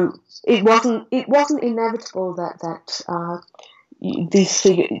 So it wasn't inevitable that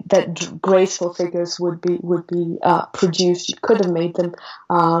that graceful figures would be produced. You could have made them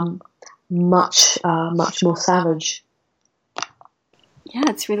much more savage. Yeah,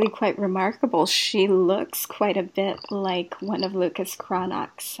 it's really quite remarkable. She looks quite a bit like one of Lucas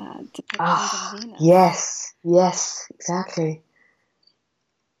Cranach's depictions of Venus. Yes, exactly.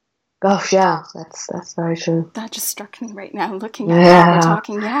 Gosh, yeah, that's very true. That just struck me right now, looking at it. We're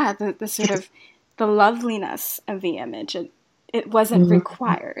talking, the sort of the loveliness of the image. It wasn't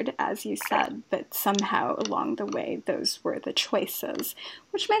required, as you said, but somehow along the way, those were the choices,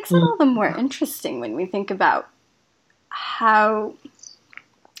 which makes it all the more interesting when we think about how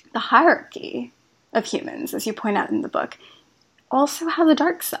the hierarchy of humans, as you point out in the book, also how the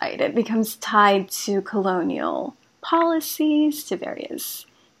dark side, it becomes tied to colonial policies, to various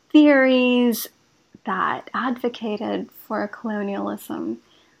theories that advocated for colonialism.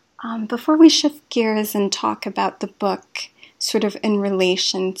 Before we shift gears and talk about the book sort of in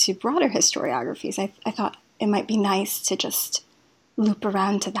relation to broader historiographies, I thought it might be nice to just loop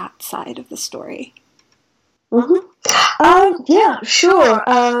around to that side of the story. Yeah, sure.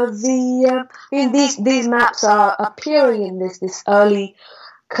 These maps are appearing in this early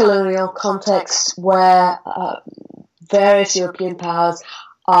colonial context where various European powers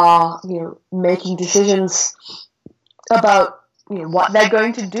are making decisions about what they're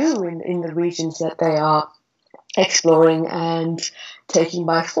going to do in the regions that they are exploring and taking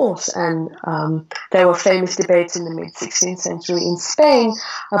by force. And there were famous debates in the mid-16th century in Spain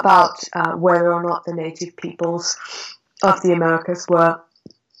about whether or not the native peoples of the Americas were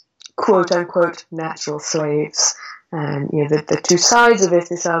quote-unquote natural slaves. And the two sides of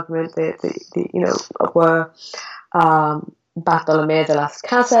this argument were Bartolomé de las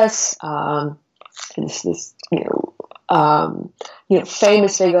Casas, this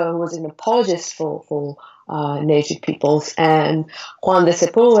famous figure who was an apologist for native peoples, and Juan de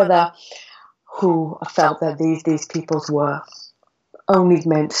Sepúlveda, who felt that these peoples were only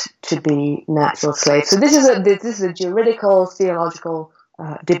meant to be natural slaves. So this is a juridical, theological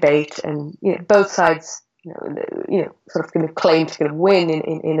debate, and both sides sort of going to claim to kind of win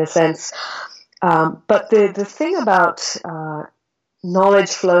in a sense. But the thing about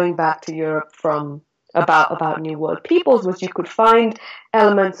knowledge flowing back to Europe from about New World peoples was you could find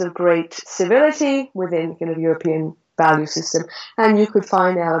elements of great civility within kind of European value system, and you could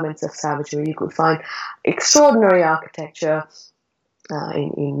find elements of savagery. You could find extraordinary architecture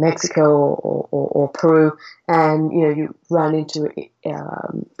in Mexico or Peru, and you run into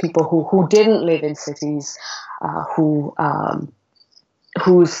people who didn't live in cities, whose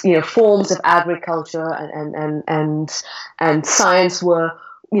forms of agriculture and science were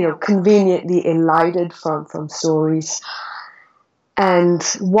conveniently elided from stories. And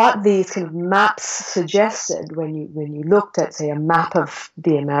what these kind of maps suggested, when you looked at, say, a map of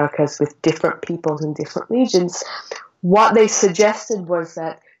the Americas with different peoples in different regions, what they suggested was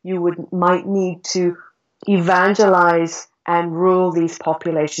that you might need to evangelize and rule these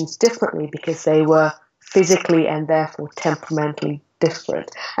populations differently because they were physically and therefore temperamentally different.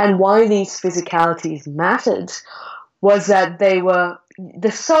 And why these physicalities mattered was that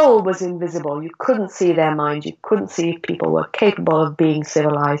the soul was invisible. You couldn't see their mind. You couldn't see if people were capable of being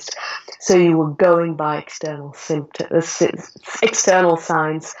civilized. So you were going by external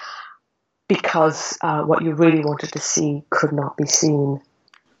signs because what you really wanted to see could not be seen.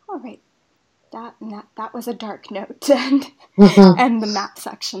 All right. That was a dark note to end, end the map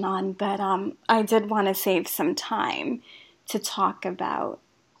section on, but I did want to save some time to talk about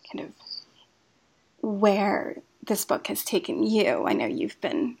kind of where this book has taken you. I know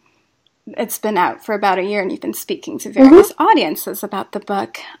it's been out for about a year and you've been speaking to various audiences about the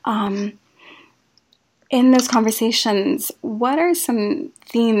book. In those conversations, what are some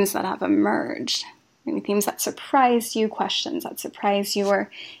themes that have emerged? Maybe themes that surprised you, questions that surprised you, or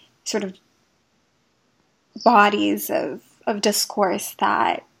sort of bodies of discourse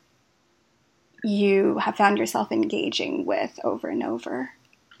that you have found yourself engaging with over and over?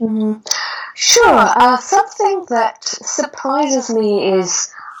 Sure. Something that surprises me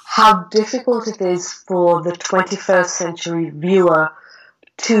is how difficult it is for the 21st century viewer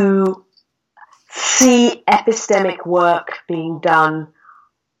to see epistemic work being done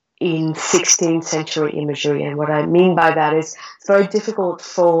in 16th century imagery. And what I mean by that is it's very difficult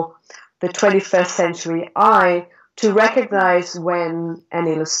for the 21st century eye to recognize when an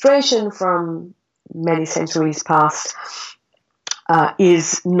illustration from many centuries past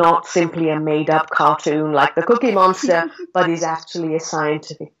is not simply a made-up cartoon like the Cookie Monster, but is actually a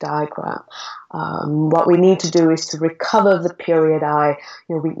scientific diagram. What we need to do is to recover the period eye.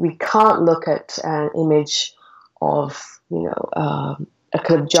 We can't look at an image of, a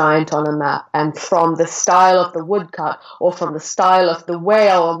kind of giant on a map, and from the style of the woodcut or from the style of the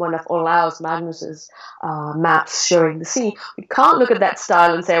whale on one of Olaus Magnus's maps showing the sea, we can't look at that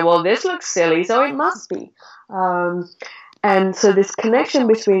style and say, well, this looks silly, so it must be. And so this connection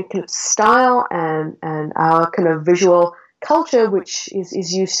between kind of style and our kind of visual culture, which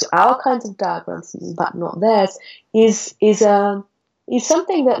is used to our kinds of diagrams but not theirs, is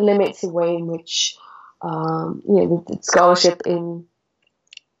something that limits the way in which the scholarship in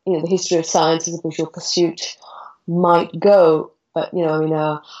the history of science as a visual pursuit might go. But in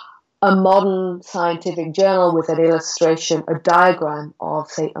a modern scientific journal with an illustration, a diagram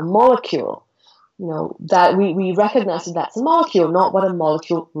of, say, a molecule, that we recognize that that's a molecule, not what a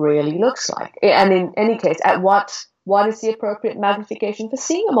molecule really looks like. And in any case, at what is the appropriate magnification for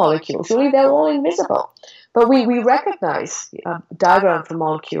seeing a molecule? Surely they're all invisible. But we recognize a diagram of a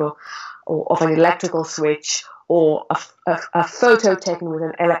molecule or of an electrical switch or a photo taken with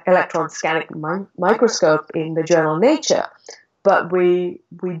an electron scanning microscope in the journal Nature. But we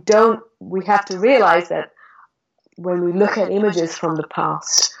have to realize that when we look at images from the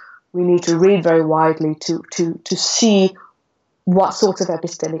past, we need to read very widely to see what sorts of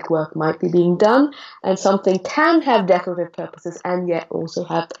epistemic work might be being done, and something can have decorative purposes and yet also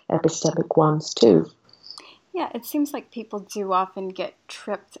have epistemic ones too. Yeah, it seems like people do often get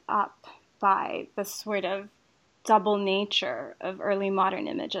tripped up by the sort of double nature of early modern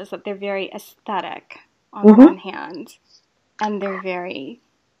images, that they're very aesthetic on one hand, and they're very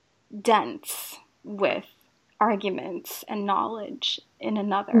dense with arguments and knowledge in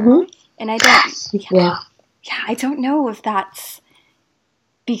another. And I don't know if that's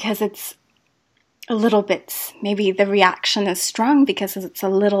because it's a little bit, maybe the reaction is strong because it's a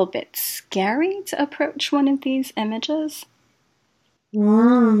little bit scary to approach one of these images.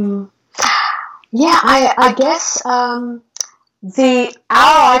 Yeah, I guess our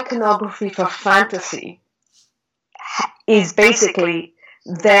iconography for fantasy is basically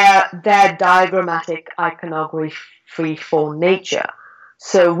their diagrammatic iconography for nature.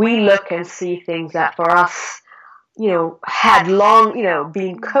 So we look and see things that for us, had long,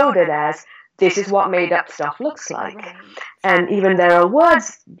 been coded as this is what made up stuff looks like. Right. And even there are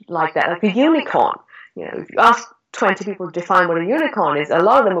words like that, like the unicorn. If you ask 20 people to define what a unicorn is, a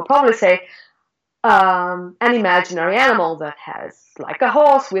lot of them will probably say an imaginary animal that has like a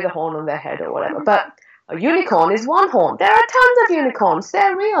horse with a horn on their head or whatever. But a unicorn is one horn. There are tons of unicorns.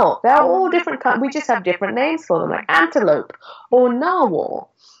 They're real. They're all different kinds. We just have different names for them, like antelope or narwhal.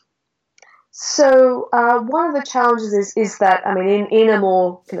 So one of the challenges is that, in a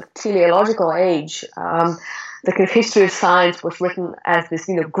more kind of teleological age, the kind of history of science was written as this,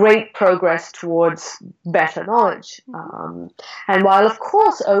 great progress towards better knowledge. And while, of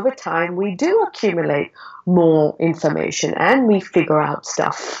course, over time we do accumulate more information and we figure out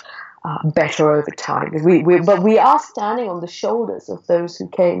stuff better over time, but we are standing on the shoulders of those who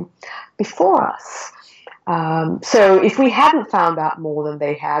came before us. So if we hadn't found out more than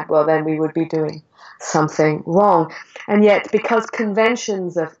they had, well, then we would be doing something wrong. And yet, because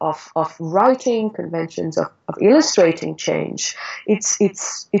conventions of writing, conventions of illustrating change, it's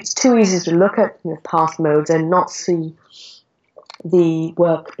too easy to look at past modes and not see the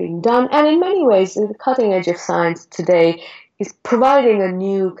work being done. And in many ways, the cutting edge of science today is providing a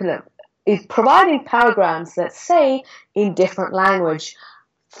new kind of is providing paragrams that say in different language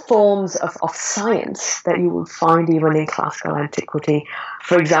forms of science that you would find even in classical antiquity.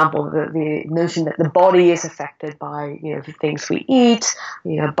 For example, the notion that the body is affected by the things we eat,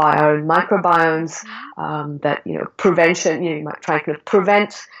 by our own microbiomes. That prevention. You might try to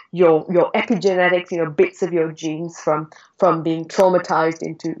prevent your epigenetics, bits of your genes from being traumatized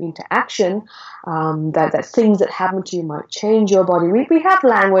into action. That things that happen to you might change your body. We have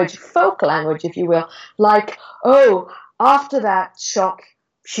language, folk language, if you will, like, oh, after that shock,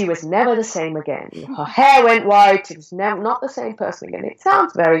 she was never the same again. Her hair went white. She was not the same person again. It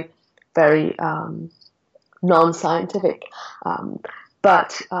sounds very, very non-scientific.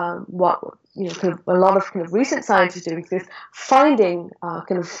 But what kind of a lot of kind of recent science is doing is finding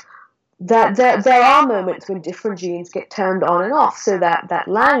kind of that there are moments when different genes get turned on and off, so that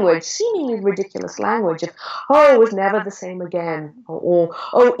language, seemingly ridiculous language of, oh, it was never the same again, or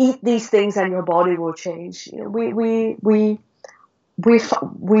oh, eat these things and your body will change.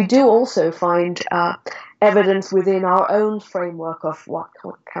 We do also find evidence within our own framework of what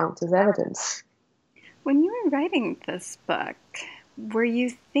counts as evidence. When you were writing this book, were you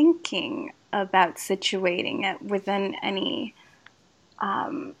thinking about situating it within any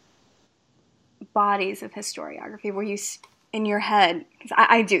bodies of historiography? Were you in your head, because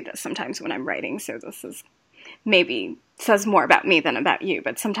I do this sometimes when I'm writing, so this is maybe says more about me than about you,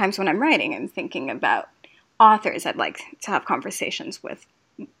 but sometimes when I'm writing, I'm thinking about authors I'd like to have conversations with,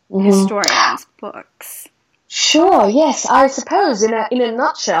 historians, books. Sure, yes. I suppose in a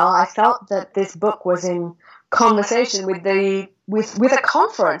nutshell, I felt that this book was in conversation with a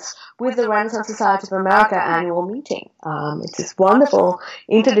conference, with the Renaissance Society of America annual meeting. It's this wonderful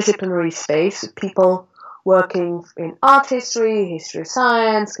interdisciplinary space with people working in art history, history of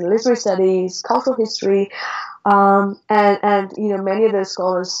science, literary studies, cultural history, and many of those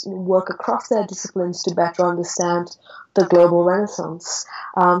scholars work across their disciplines to better understand the global Renaissance.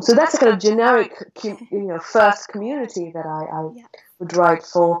 So that's a kind of generic, first community that I would write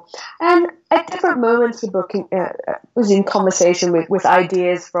for. And at different moments, the book was in conversation with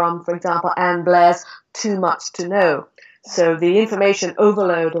ideas from, for example, Anne Blair's Too Much to Know. So the information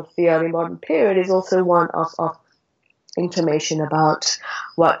overload of the early modern period is also one of information about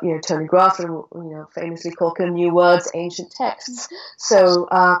what Tony Grafton famously called new words, ancient texts. So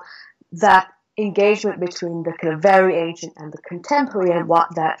that engagement between the kind of very ancient and the contemporary, and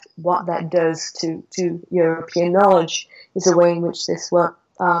what that does to European knowledge, is a way in which this work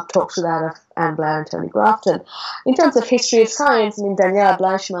talks to that of Anne Blair and Tony Grafton. In terms of history of science, I mean, Daniela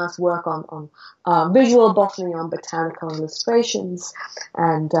Blanchemant's work on visual botany, on botanical illustrations,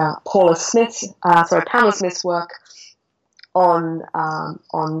 and Pamela Smith's work on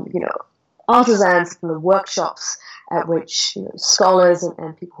artisans and the workshops at which scholars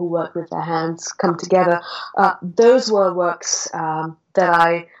and people who work with their hands come together. Those were works that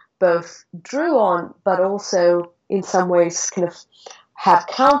I both drew on, but also in some ways kind of have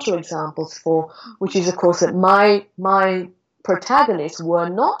counterexamples for, which is, of course, that my protagonists were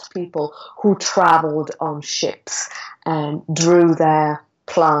not people who traveled on ships and drew their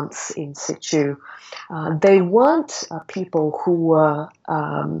plants in situ. They weren't people who were,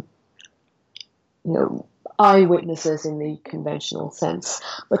 eyewitnesses in the conventional sense,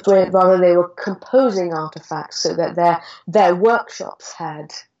 but rather they were composing artifacts so that their workshops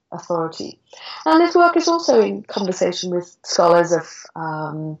had authority. And this work is also in conversation with scholars of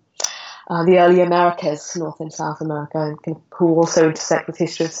the early Americas, North and South America, who also intersect with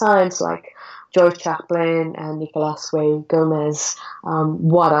history of science, like Joyce Chaplin and Nicolas Way Gomez.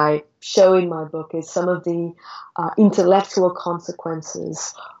 What I show in my book is some of the intellectual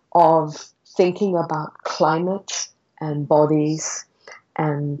consequences of thinking about climate and bodies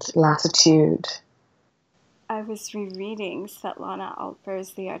and latitude. I was rereading Svetlana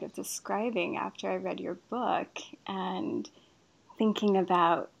Altber's The Art of Describing after I read your book, and thinking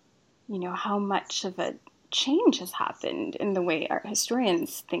about, how much of a change has happened in the way art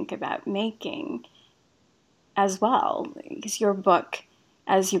historians think about making as well. Because your book,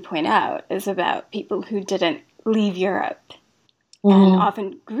 as you point out, is about people who didn't leave Europe, and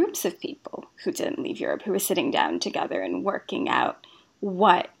often groups of people who didn't leave Europe, who were sitting down together and working out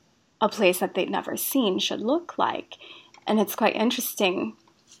what a place that they'd never seen should look like. And it's quite interesting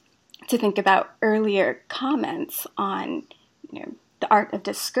to think about earlier comments on, the art of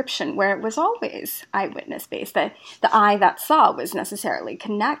description, where it was always eyewitness based, that the eye that saw was necessarily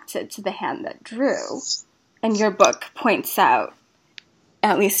connected to the hand that drew. And your book points out,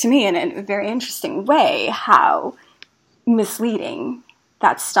 at least to me in a very interesting way, how misleading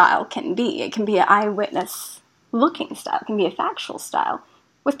that style can be. It can be an eyewitness looking style, it can be a factual style,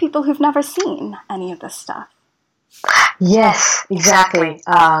 with people who've never seen any of this stuff. Yes, exactly.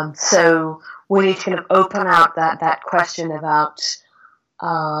 So we need to kind of open out that question about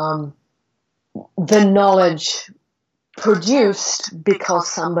the knowledge produced because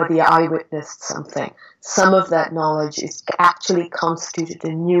somebody eyewitnessed something. Some of that knowledge is actually constituted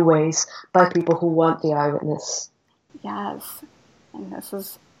in new ways by people who weren't the eyewitness. Yes, and this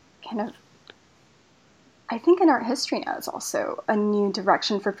is kind of, I think in art history now is also a new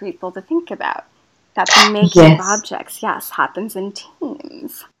direction for people to think about. That the making of objects, happens in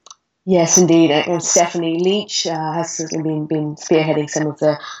teams. Yes, indeed. And Stephanie Leach has certainly been spearheading some of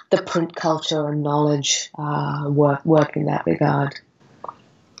the print culture and knowledge work in that regard. All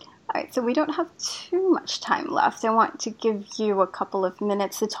right, so we don't have too much time left. I want to give you a couple of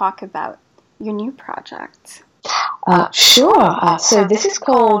minutes to talk about your new project. Sure. So this is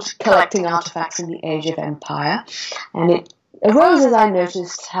called Collecting Artifacts in the Age of Empire, and it arose as I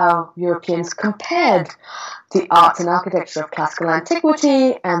noticed how Europeans compared the art and architecture of classical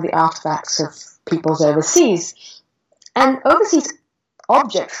antiquity and the artifacts of peoples overseas. And overseas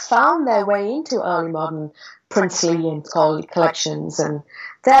objects found their way into early modern princely and scholarly collections, and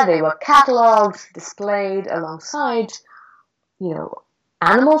there they were catalogued, displayed alongside,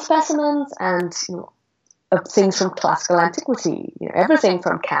 animal specimens and, of things from classical antiquity, everything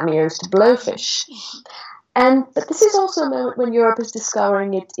from cameos to blowfish. But this is also a moment when Europe is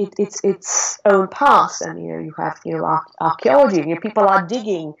discovering its own past, and you have archaeology. People are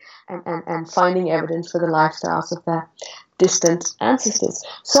digging and finding evidence for the lifestyles of their distant ancestors.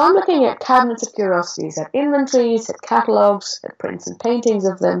 So I'm looking at cabinets of curiosities, at inventories, at catalogs, at prints and paintings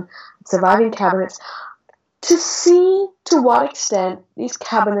of them, at surviving cabinets, to see to what extent these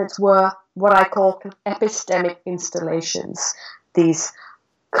cabinets were what I call epistemic installations. These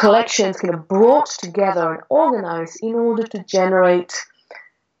collections kind of brought together and organized in order to generate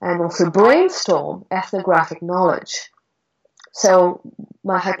and also brainstorm ethnographic knowledge. So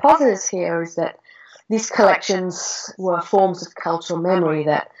my hypothesis here is that these collections were forms of cultural memory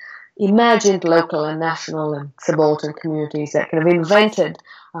that imagined local and national and subaltern communities, that kind of invented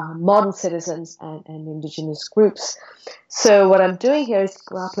modern citizens and indigenous groups. So what I'm doing here is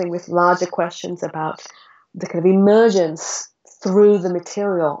grappling with larger questions about the kind of emergence through the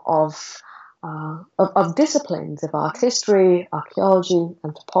material of disciplines of art history, archaeology,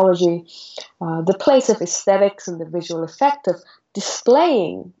 anthropology, the place of aesthetics and the visual effect of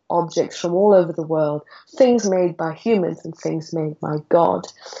displaying objects from all over the world, things made by humans and things made by God,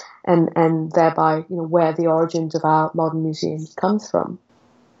 and thereby, where the origins of our modern museums comes from.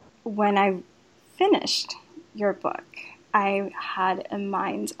 When I finished your book, I had in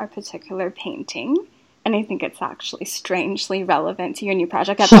mind a particular painting, and I think it's actually strangely relevant to your new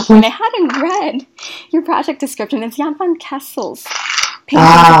project. At that point, I hadn't read your project description. It's Jan van Kessel's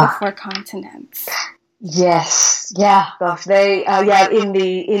Paintings of the Four Continents. Yes, yeah, gosh, they, in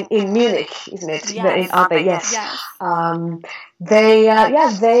Munich, isn't it? Yes. Aren't they? Yes.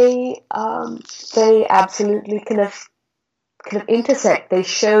 They absolutely kind of intersect. They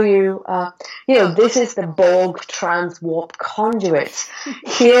show you, this is the Borg transwarp conduit.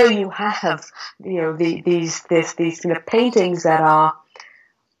 Here you have, these kind of paintings that are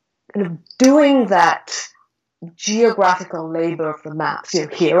kind of doing that geographical labor of the maps.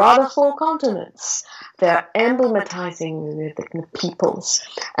 Here are the four continents. They're emblematizing the kind of peoples,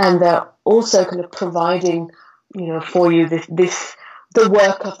 and they're also kind of providing, for you the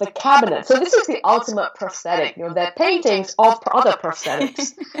work of the cabinet. So this is the ultimate prosthetic. They're paintings of other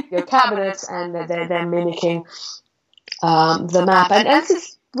prosthetics, cabinets, and they're mimicking the map. And this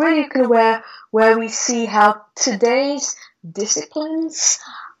is really kind of where we see how today's disciplines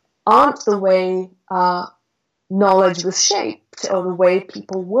aren't the way knowledge was shaped or the way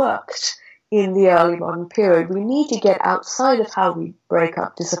people worked in the early modern period. We need to get outside of how we break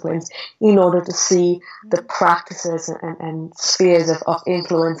up disciplines in order to see the practices and spheres of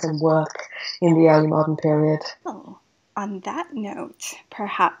influence and work in the early modern period. Oh, on that note,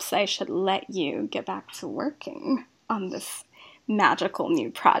 perhaps I should let you get back to working on this magical new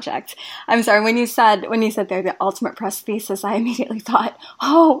project. I'm sorry, when you said they're the ultimate prosthesis, I immediately thought,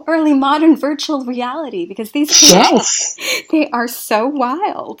 early modern virtual reality, because these things, they are so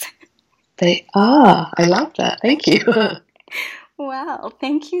wild. They are. I like that. Thank you. Well,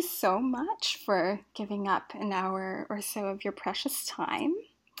 thank you so much for giving up an hour or so of your precious time.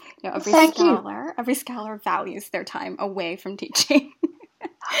 Every scholar values their time away from teaching.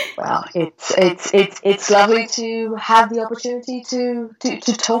 Well, it's lovely to have the opportunity to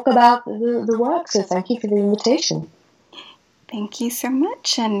talk about the work. So thank you for the invitation. Thank you so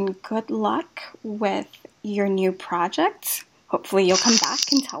much, and good luck with your new project. Hopefully you'll come back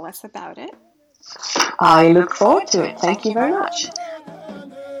and tell us about it. I look forward to it. Thank you very much.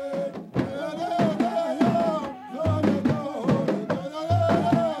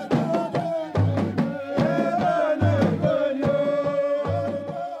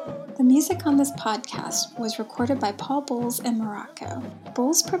 The music on this podcast was recorded by Paul Bowles in Morocco.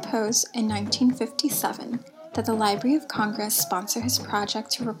 Bowles proposed in 1957 that the Library of Congress sponsor his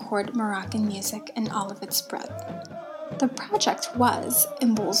project to record Moroccan music in all of its breadth. The project was,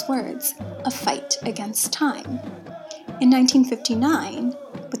 in Bowles' words, a fight against time. In 1959,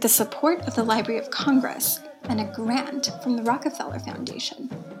 with the support of the Library of Congress and a grant from the Rockefeller Foundation,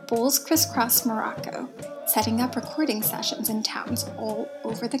 Bowles crisscrossed Morocco, setting up recording sessions in towns all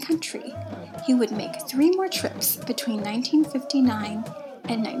over the country. He would make 3 more trips between 1959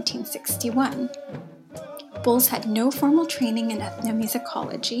 and 1961. Bowles had no formal training in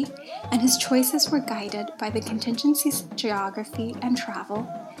ethnomusicology, and his choices were guided by the contingencies of geography and travel,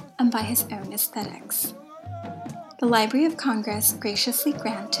 and by his own aesthetics. The Library of Congress graciously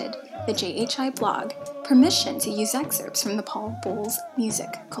granted the JHI blog permission to use excerpts from the Paul Bowles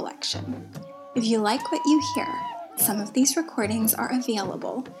music collection. If you like what you hear, some of these recordings are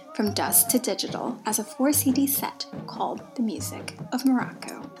available from dust to digital as a 4-CD set called The Music of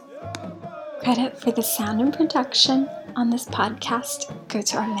Morocco. Credit for the sound and production on this podcast go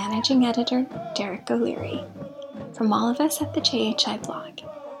to our managing editor, Derek O'Leary. From all of us at the JHI blog,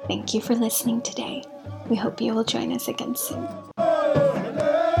 thank you for listening today. We hope you will join us again soon.